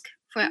mask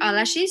for our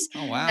lashes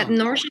that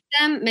nourishes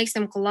them, makes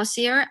them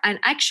glossier, and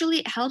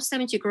actually helps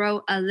them to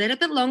grow a little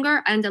bit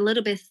longer and a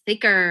little bit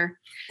thicker,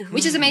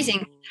 which is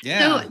amazing.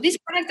 Yeah. So this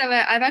product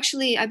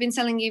I've been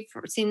selling it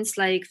since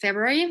like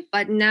February,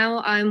 but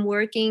now I'm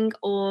working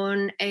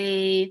on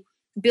a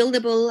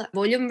buildable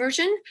volume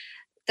version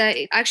that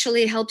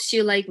actually helps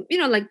you like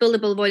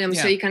buildable volume.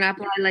 So you can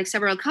apply like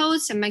several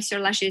coats and makes your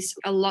lashes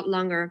a lot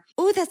longer.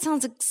 Oh, that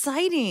sounds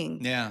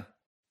exciting. Yeah.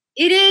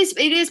 It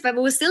is, but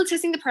we're still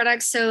testing the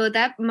product, so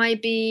that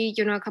might be,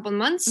 a couple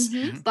months.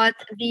 Mm-hmm. But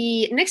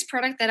the next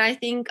product that I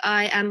think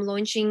I am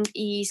launching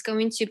is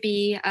going to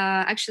be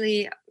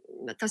actually,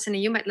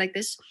 Tasani, you might like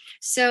this.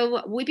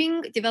 So we've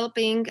been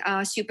developing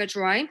Super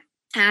Dry,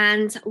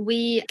 and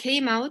we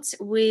came out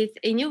with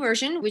a new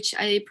version, which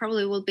I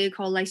probably will be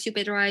called like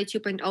Super Dry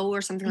 2.0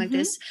 or something like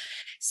this.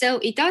 So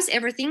it does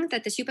everything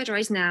that the Super Dry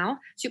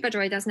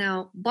does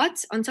now,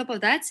 but on top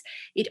of that,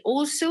 it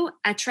also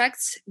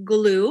attracts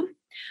glue,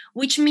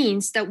 which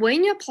means that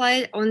when you apply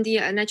it on the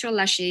natural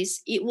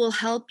lashes, it will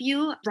help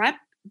you wrap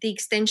the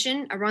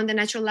extension around the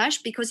natural lash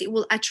because it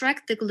will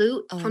attract the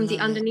glue from the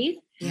underneath.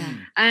 Yeah.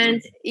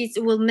 And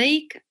it will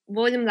make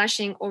volume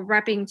lashing or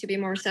wrapping, to be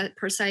more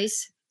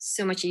precise,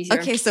 so much easier.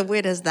 Okay, so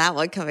where does that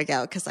one coming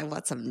out? Because I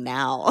want some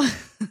now.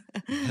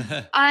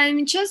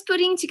 I'm just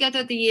putting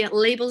together the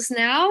labels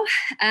now,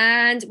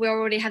 and we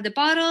already have the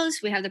bottles,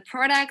 we have the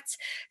product.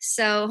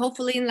 So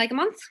hopefully in like a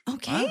month.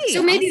 Okay.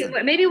 So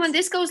maybe when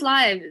this goes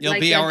live, you'll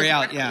be already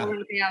out. Yeah.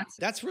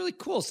 That's really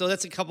cool. So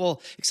that's a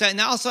couple exciting.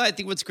 Now also, I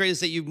think what's great is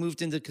that you've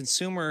moved into the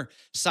consumer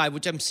side,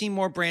 which I'm seeing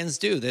more brands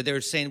do. That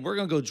they're saying we're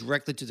going to go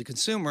directly to the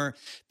consumer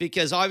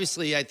because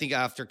obviously I think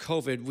after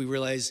COVID, we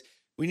realized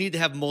we need to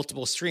have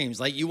multiple streams.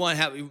 Like you want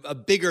to have a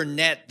bigger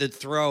net to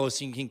throw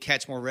so you can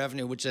catch more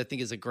revenue, which I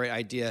think is a great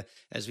idea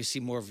as we see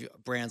more of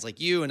brands like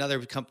you and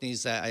other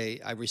companies that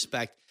I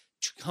respect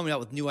coming out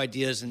with new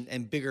ideas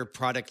and bigger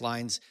product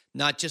lines,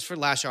 not just for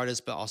lash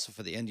artists, but also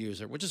for the end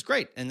user, which is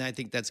great. And I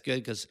think that's good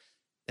because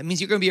that means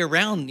you're going to be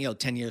around,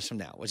 10 years from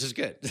now, which is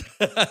good.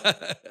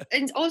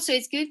 And also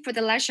it's good for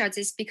the lash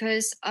artists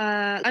because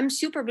I'm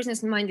super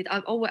business minded.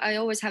 I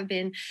always have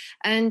been.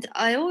 And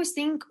I always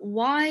think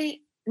why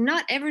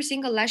not every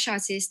single lash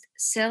artist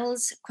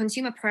sells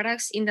consumer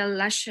products in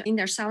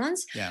their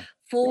salons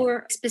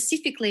for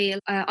specifically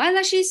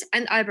eyelashes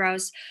and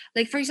eyebrows.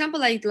 Like for example,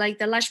 like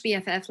the Lash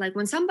BFF. Like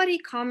when somebody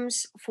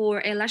comes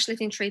for a lash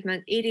lifting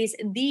treatment, it is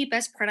the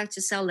best product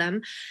to sell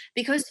them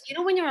because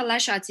when you're a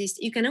lash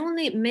artist, you can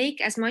only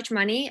make as much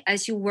money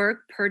as you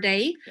work per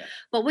day. Yeah.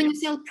 But when you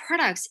sell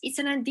products, it's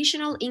an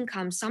additional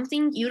income,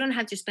 something you don't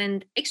have to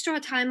spend extra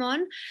time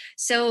on.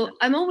 So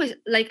I'm always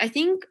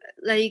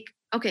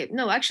okay,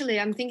 no, actually,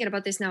 I'm thinking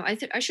about this now.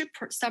 I should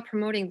start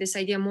promoting this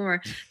idea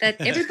more,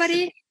 that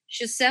everybody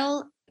should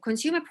sell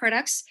consumer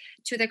products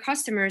to their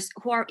customers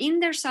who are in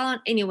their salon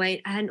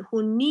anyway and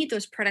who need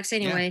those products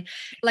anyway,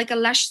 like a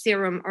lash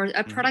serum or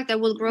a product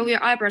that will grow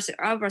your eyebrows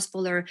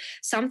fuller,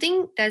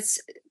 something that's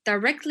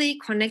directly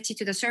connected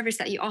to the service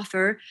that you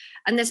offer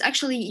and that's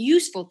actually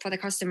useful for the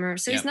customer.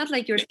 So it's not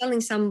like you're selling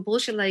some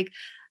bullshit like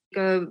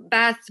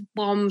bath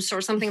bombs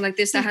or something like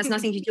this that has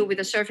nothing to do with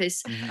the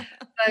surface.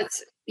 But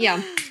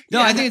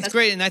I think it's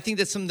great. And I think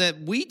that's something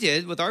that we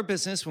did with our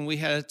business when we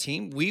had a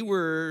team. We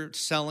were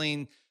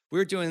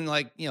doing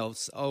like,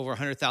 over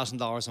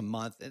 $100,000 a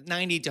month,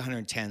 90 to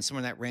 110, somewhere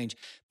in that range.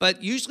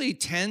 But usually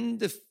 10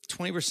 to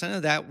 20%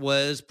 of that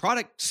was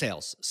product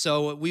sales.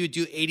 So we would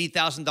do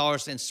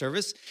 $80,000 in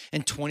service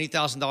and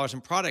 $20,000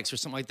 in products or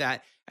something like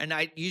that. And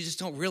you just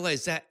don't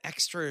realize that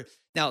extra.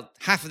 Now,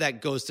 half of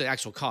that goes to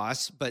actual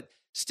costs, but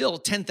still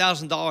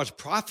 $10,000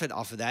 profit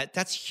off of that.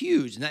 That's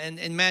huge. And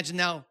imagine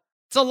now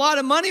It's a lot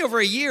of money over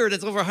a year.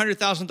 That's over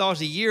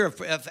 $100,000 a year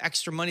of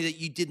extra money that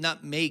you did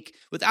not make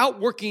without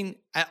working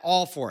at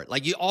all for it.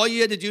 Like all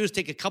you had to do is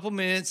take a couple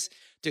minutes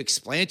to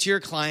explain it to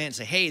your client and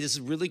say, hey, this is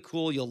really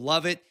cool. You'll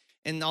love it.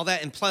 And all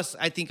that. And plus,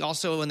 I think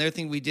also another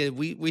thing we did,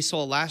 we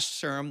sold a lash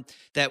serum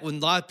that when a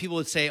lot of people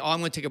would say, oh, I'm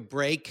going to take a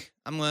break.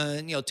 I'm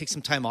going to, take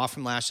some time off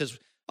from lashes.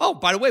 Oh,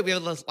 by the way, we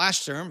have a lash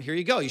serum. Here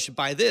you go. You should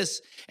buy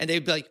this. And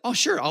they'd be like, oh,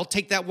 sure, I'll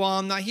take that while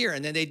I'm not here.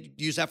 And then they'd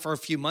use that for a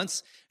few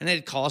months. And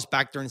they'd call us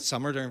back during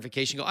summer, during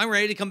vacation, go, I'm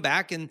ready to come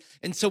back. And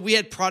so we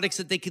had products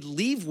that they could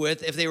leave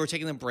with if they were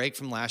taking a break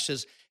from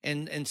lashes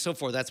and so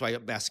forth. That's why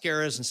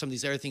mascaras and some of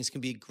these other things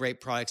can be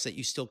great products that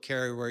you still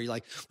carry where you're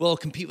like, well,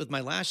 compete with my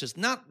lashes.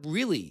 Not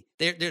really.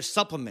 They're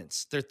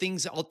supplements. They're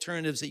things,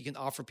 alternatives that you can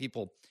offer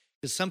people.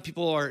 Because some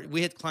people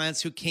we had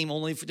clients who came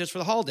only just for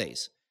the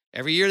holidays.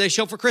 Every year they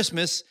show up for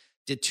Christmas,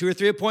 did 2 or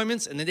 3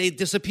 appointments, and then they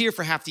disappear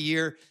for half the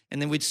year, and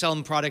then we'd sell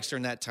them products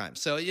during that time.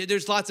 So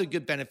there's lots of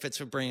good benefits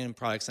for bringing in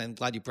products. I'm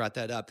glad you brought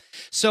that up.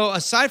 So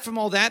aside from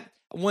all that,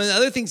 one of the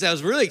other things that I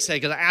was really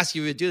excited because I asked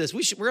you to do this.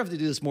 We're going to have to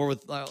do this more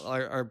with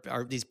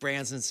our these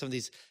brands and some of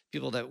these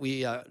people that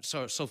we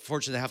so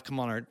fortunate to have come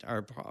on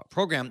our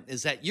program.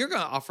 Is that you're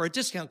going to offer a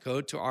discount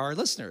code to our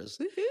listeners,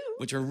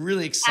 which we're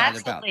really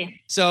excited about.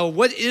 So,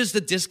 what is the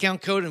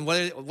discount code, and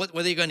what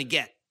are you going to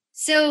get?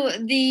 So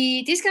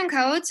the discount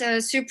code,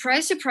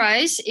 surprise,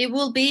 surprise, it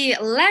will be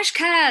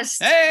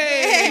LashCast.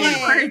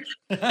 Hey!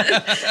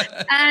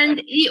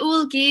 And it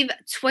will give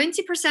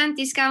 20%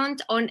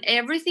 discount on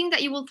everything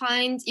that you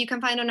can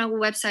find on our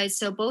website.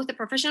 So both the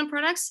professional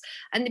products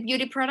and the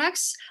beauty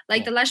products,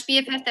 like the Lash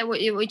BFF that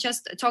we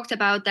just talked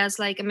about, that's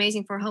like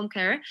amazing for home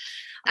care.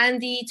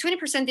 And the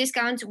 20%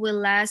 discount will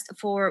last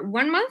for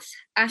 1 month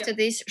after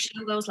this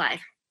show goes live.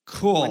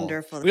 Cool.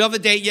 Wonderful. We don't have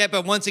a date yet,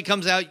 but once it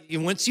comes out,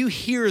 once you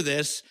hear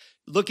this,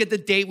 look at the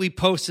date we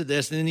posted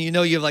this, and then you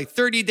have like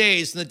 30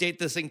 days from the date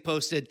this thing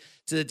posted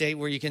to the date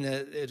where you can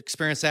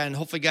experience that. And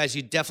hopefully, guys,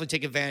 you definitely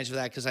take advantage of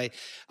that because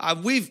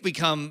we've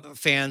become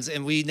fans,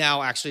 and we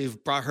now actually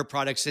have brought her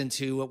products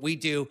into what we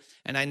do.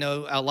 And I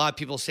know a lot of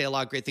people say a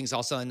lot of great things.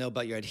 Also, I know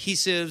about your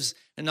adhesives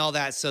and all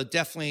that. So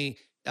definitely.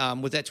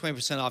 With that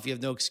 20% off, you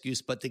have no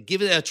excuse but to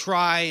give it a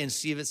try and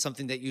see if it's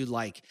something that you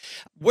like.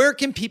 Where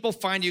can people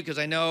find you? Because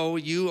I know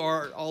you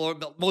are all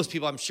over. Most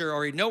people, I'm sure,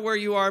 already know where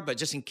you are, but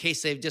just in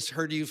case they've just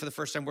heard you for the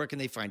first time, where can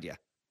they find you?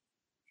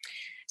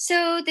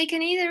 So they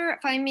can either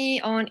find me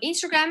on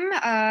Instagram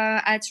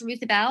at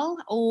Ruthie Bell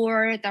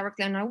or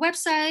directly on our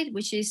website,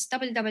 which is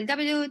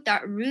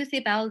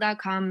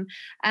www.ruthiebell.com.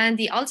 And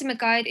the Ultimate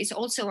Guide is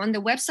also on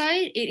the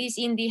website. It is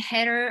in the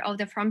header of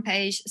the front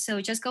page.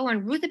 So just go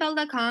on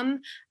ruthiebell.com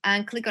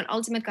and click on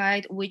Ultimate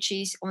Guide, which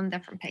is on the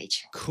front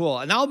page. Cool.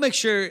 And I'll make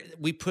sure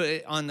we put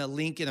it on the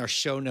link in our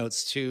show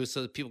notes too,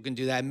 so that people can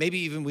do that. Maybe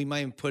even we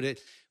might even put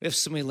it. We have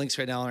so many links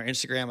right now on our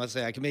Instagram. I'd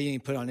say I can maybe even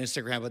put it on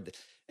Instagram, but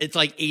it's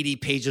like 80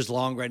 pages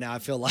long right now, I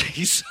feel like.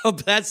 So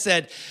that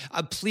said,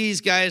 please,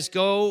 guys,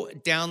 go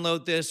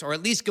download this or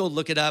at least go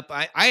look it up.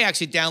 I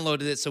actually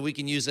downloaded it so we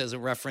can use it as a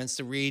reference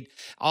to read.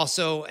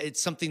 Also,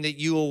 it's something that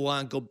you will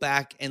want to go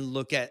back and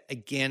look at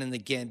again and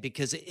again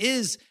because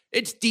it's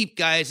deep,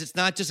 guys. It's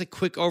not just a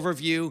quick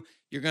overview.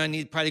 You're going to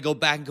need probably to go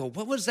back and go,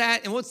 what was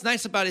that? And what's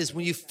nice about it is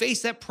when you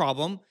face that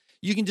problem,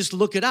 you can just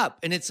look it up,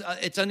 and it's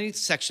underneath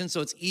section, so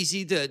it's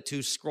easy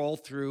to scroll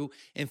through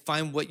and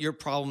find what your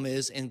problem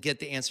is and get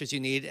the answers you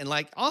need. And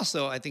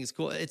also, I think it's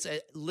cool. It's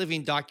a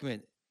living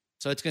document,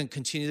 so it's going to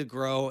continue to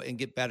grow and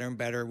get better and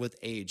better with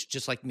age,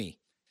 just like me.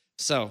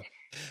 So,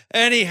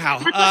 anyhow,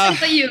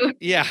 for you,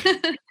 yeah.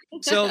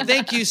 So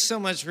thank you so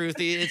much,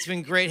 Ruthie. It's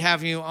been great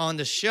having you on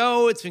the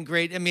show. It's been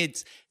great. I mean,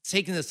 it's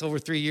taken us over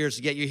 3 years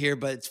to get you here,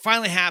 but it's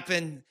finally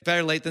happened.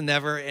 Better late than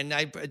never. And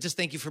I just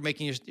thank you for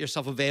making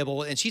yourself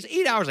available. And she's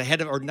 8 hours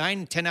ahead or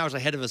 9-10 hours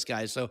ahead of us,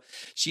 guys. So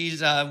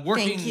she's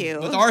working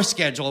with our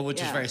schedule, which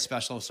is very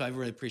special. So I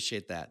really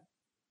appreciate that.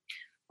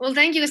 Well,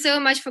 thank you so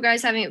much for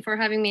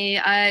having me.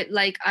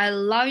 I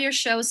love your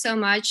show so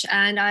much,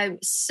 and I'm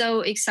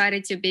so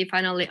excited to be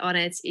finally on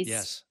it.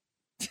 It's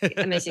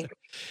amazing.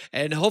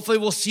 And hopefully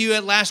we'll see you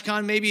at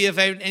LashCon, maybe if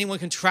anyone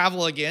can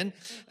travel again.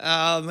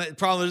 The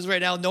problem is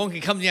right now, no one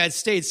can come to the United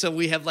States, so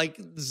we have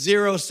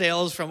 0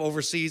 sales from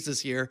overseas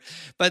this year.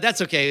 But that's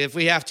okay. If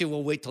we have to,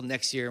 we'll wait till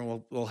next year,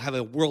 and we'll have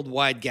a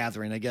worldwide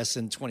gathering, I guess,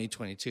 in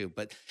 2022.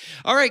 But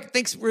all right,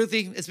 thanks,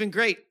 Ruthie. It's been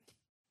great.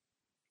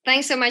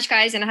 Thanks so much,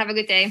 guys, and have a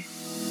good day.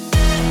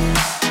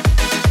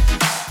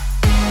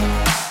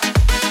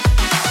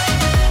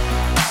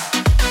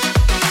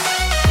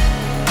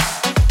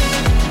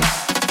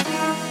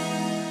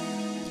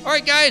 All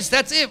right, guys,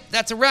 that's it.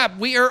 That's a wrap.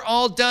 We are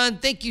all done.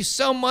 Thank you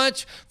so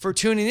much for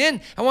tuning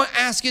in. I want to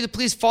ask you to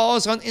please follow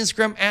us on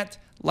Instagram at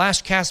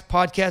LashCast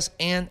Podcast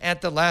and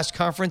at the Lash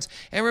Conference.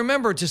 And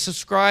remember to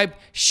subscribe,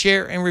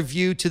 share, and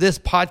review to this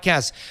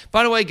podcast.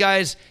 By the way,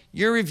 guys,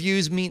 Your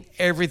reviews mean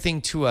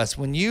everything to us.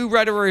 When you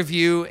write a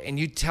review and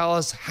you tell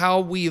us how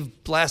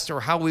we've blessed or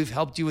how we've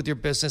helped you with your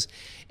business,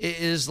 it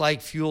is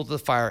like fuel to the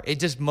fire. It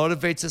just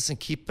motivates us and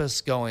keeps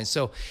us going.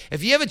 So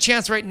if you have a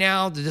chance right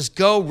now to just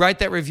go write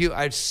that review,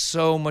 I'd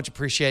so much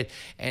appreciate it.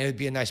 And it would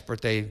be a nice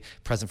birthday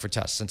present for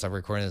Tess since I'm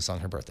recording this on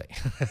her birthday.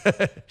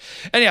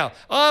 Anyhow,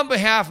 on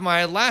behalf of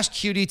my Lash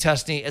QD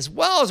Testney, as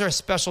well as our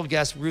special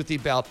guest, Ruthie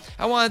Bell,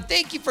 I want to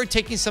thank you for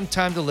taking some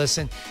time to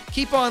listen.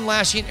 Keep on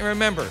lashing, and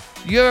remember,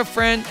 you have a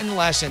friend in the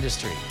lash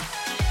industry.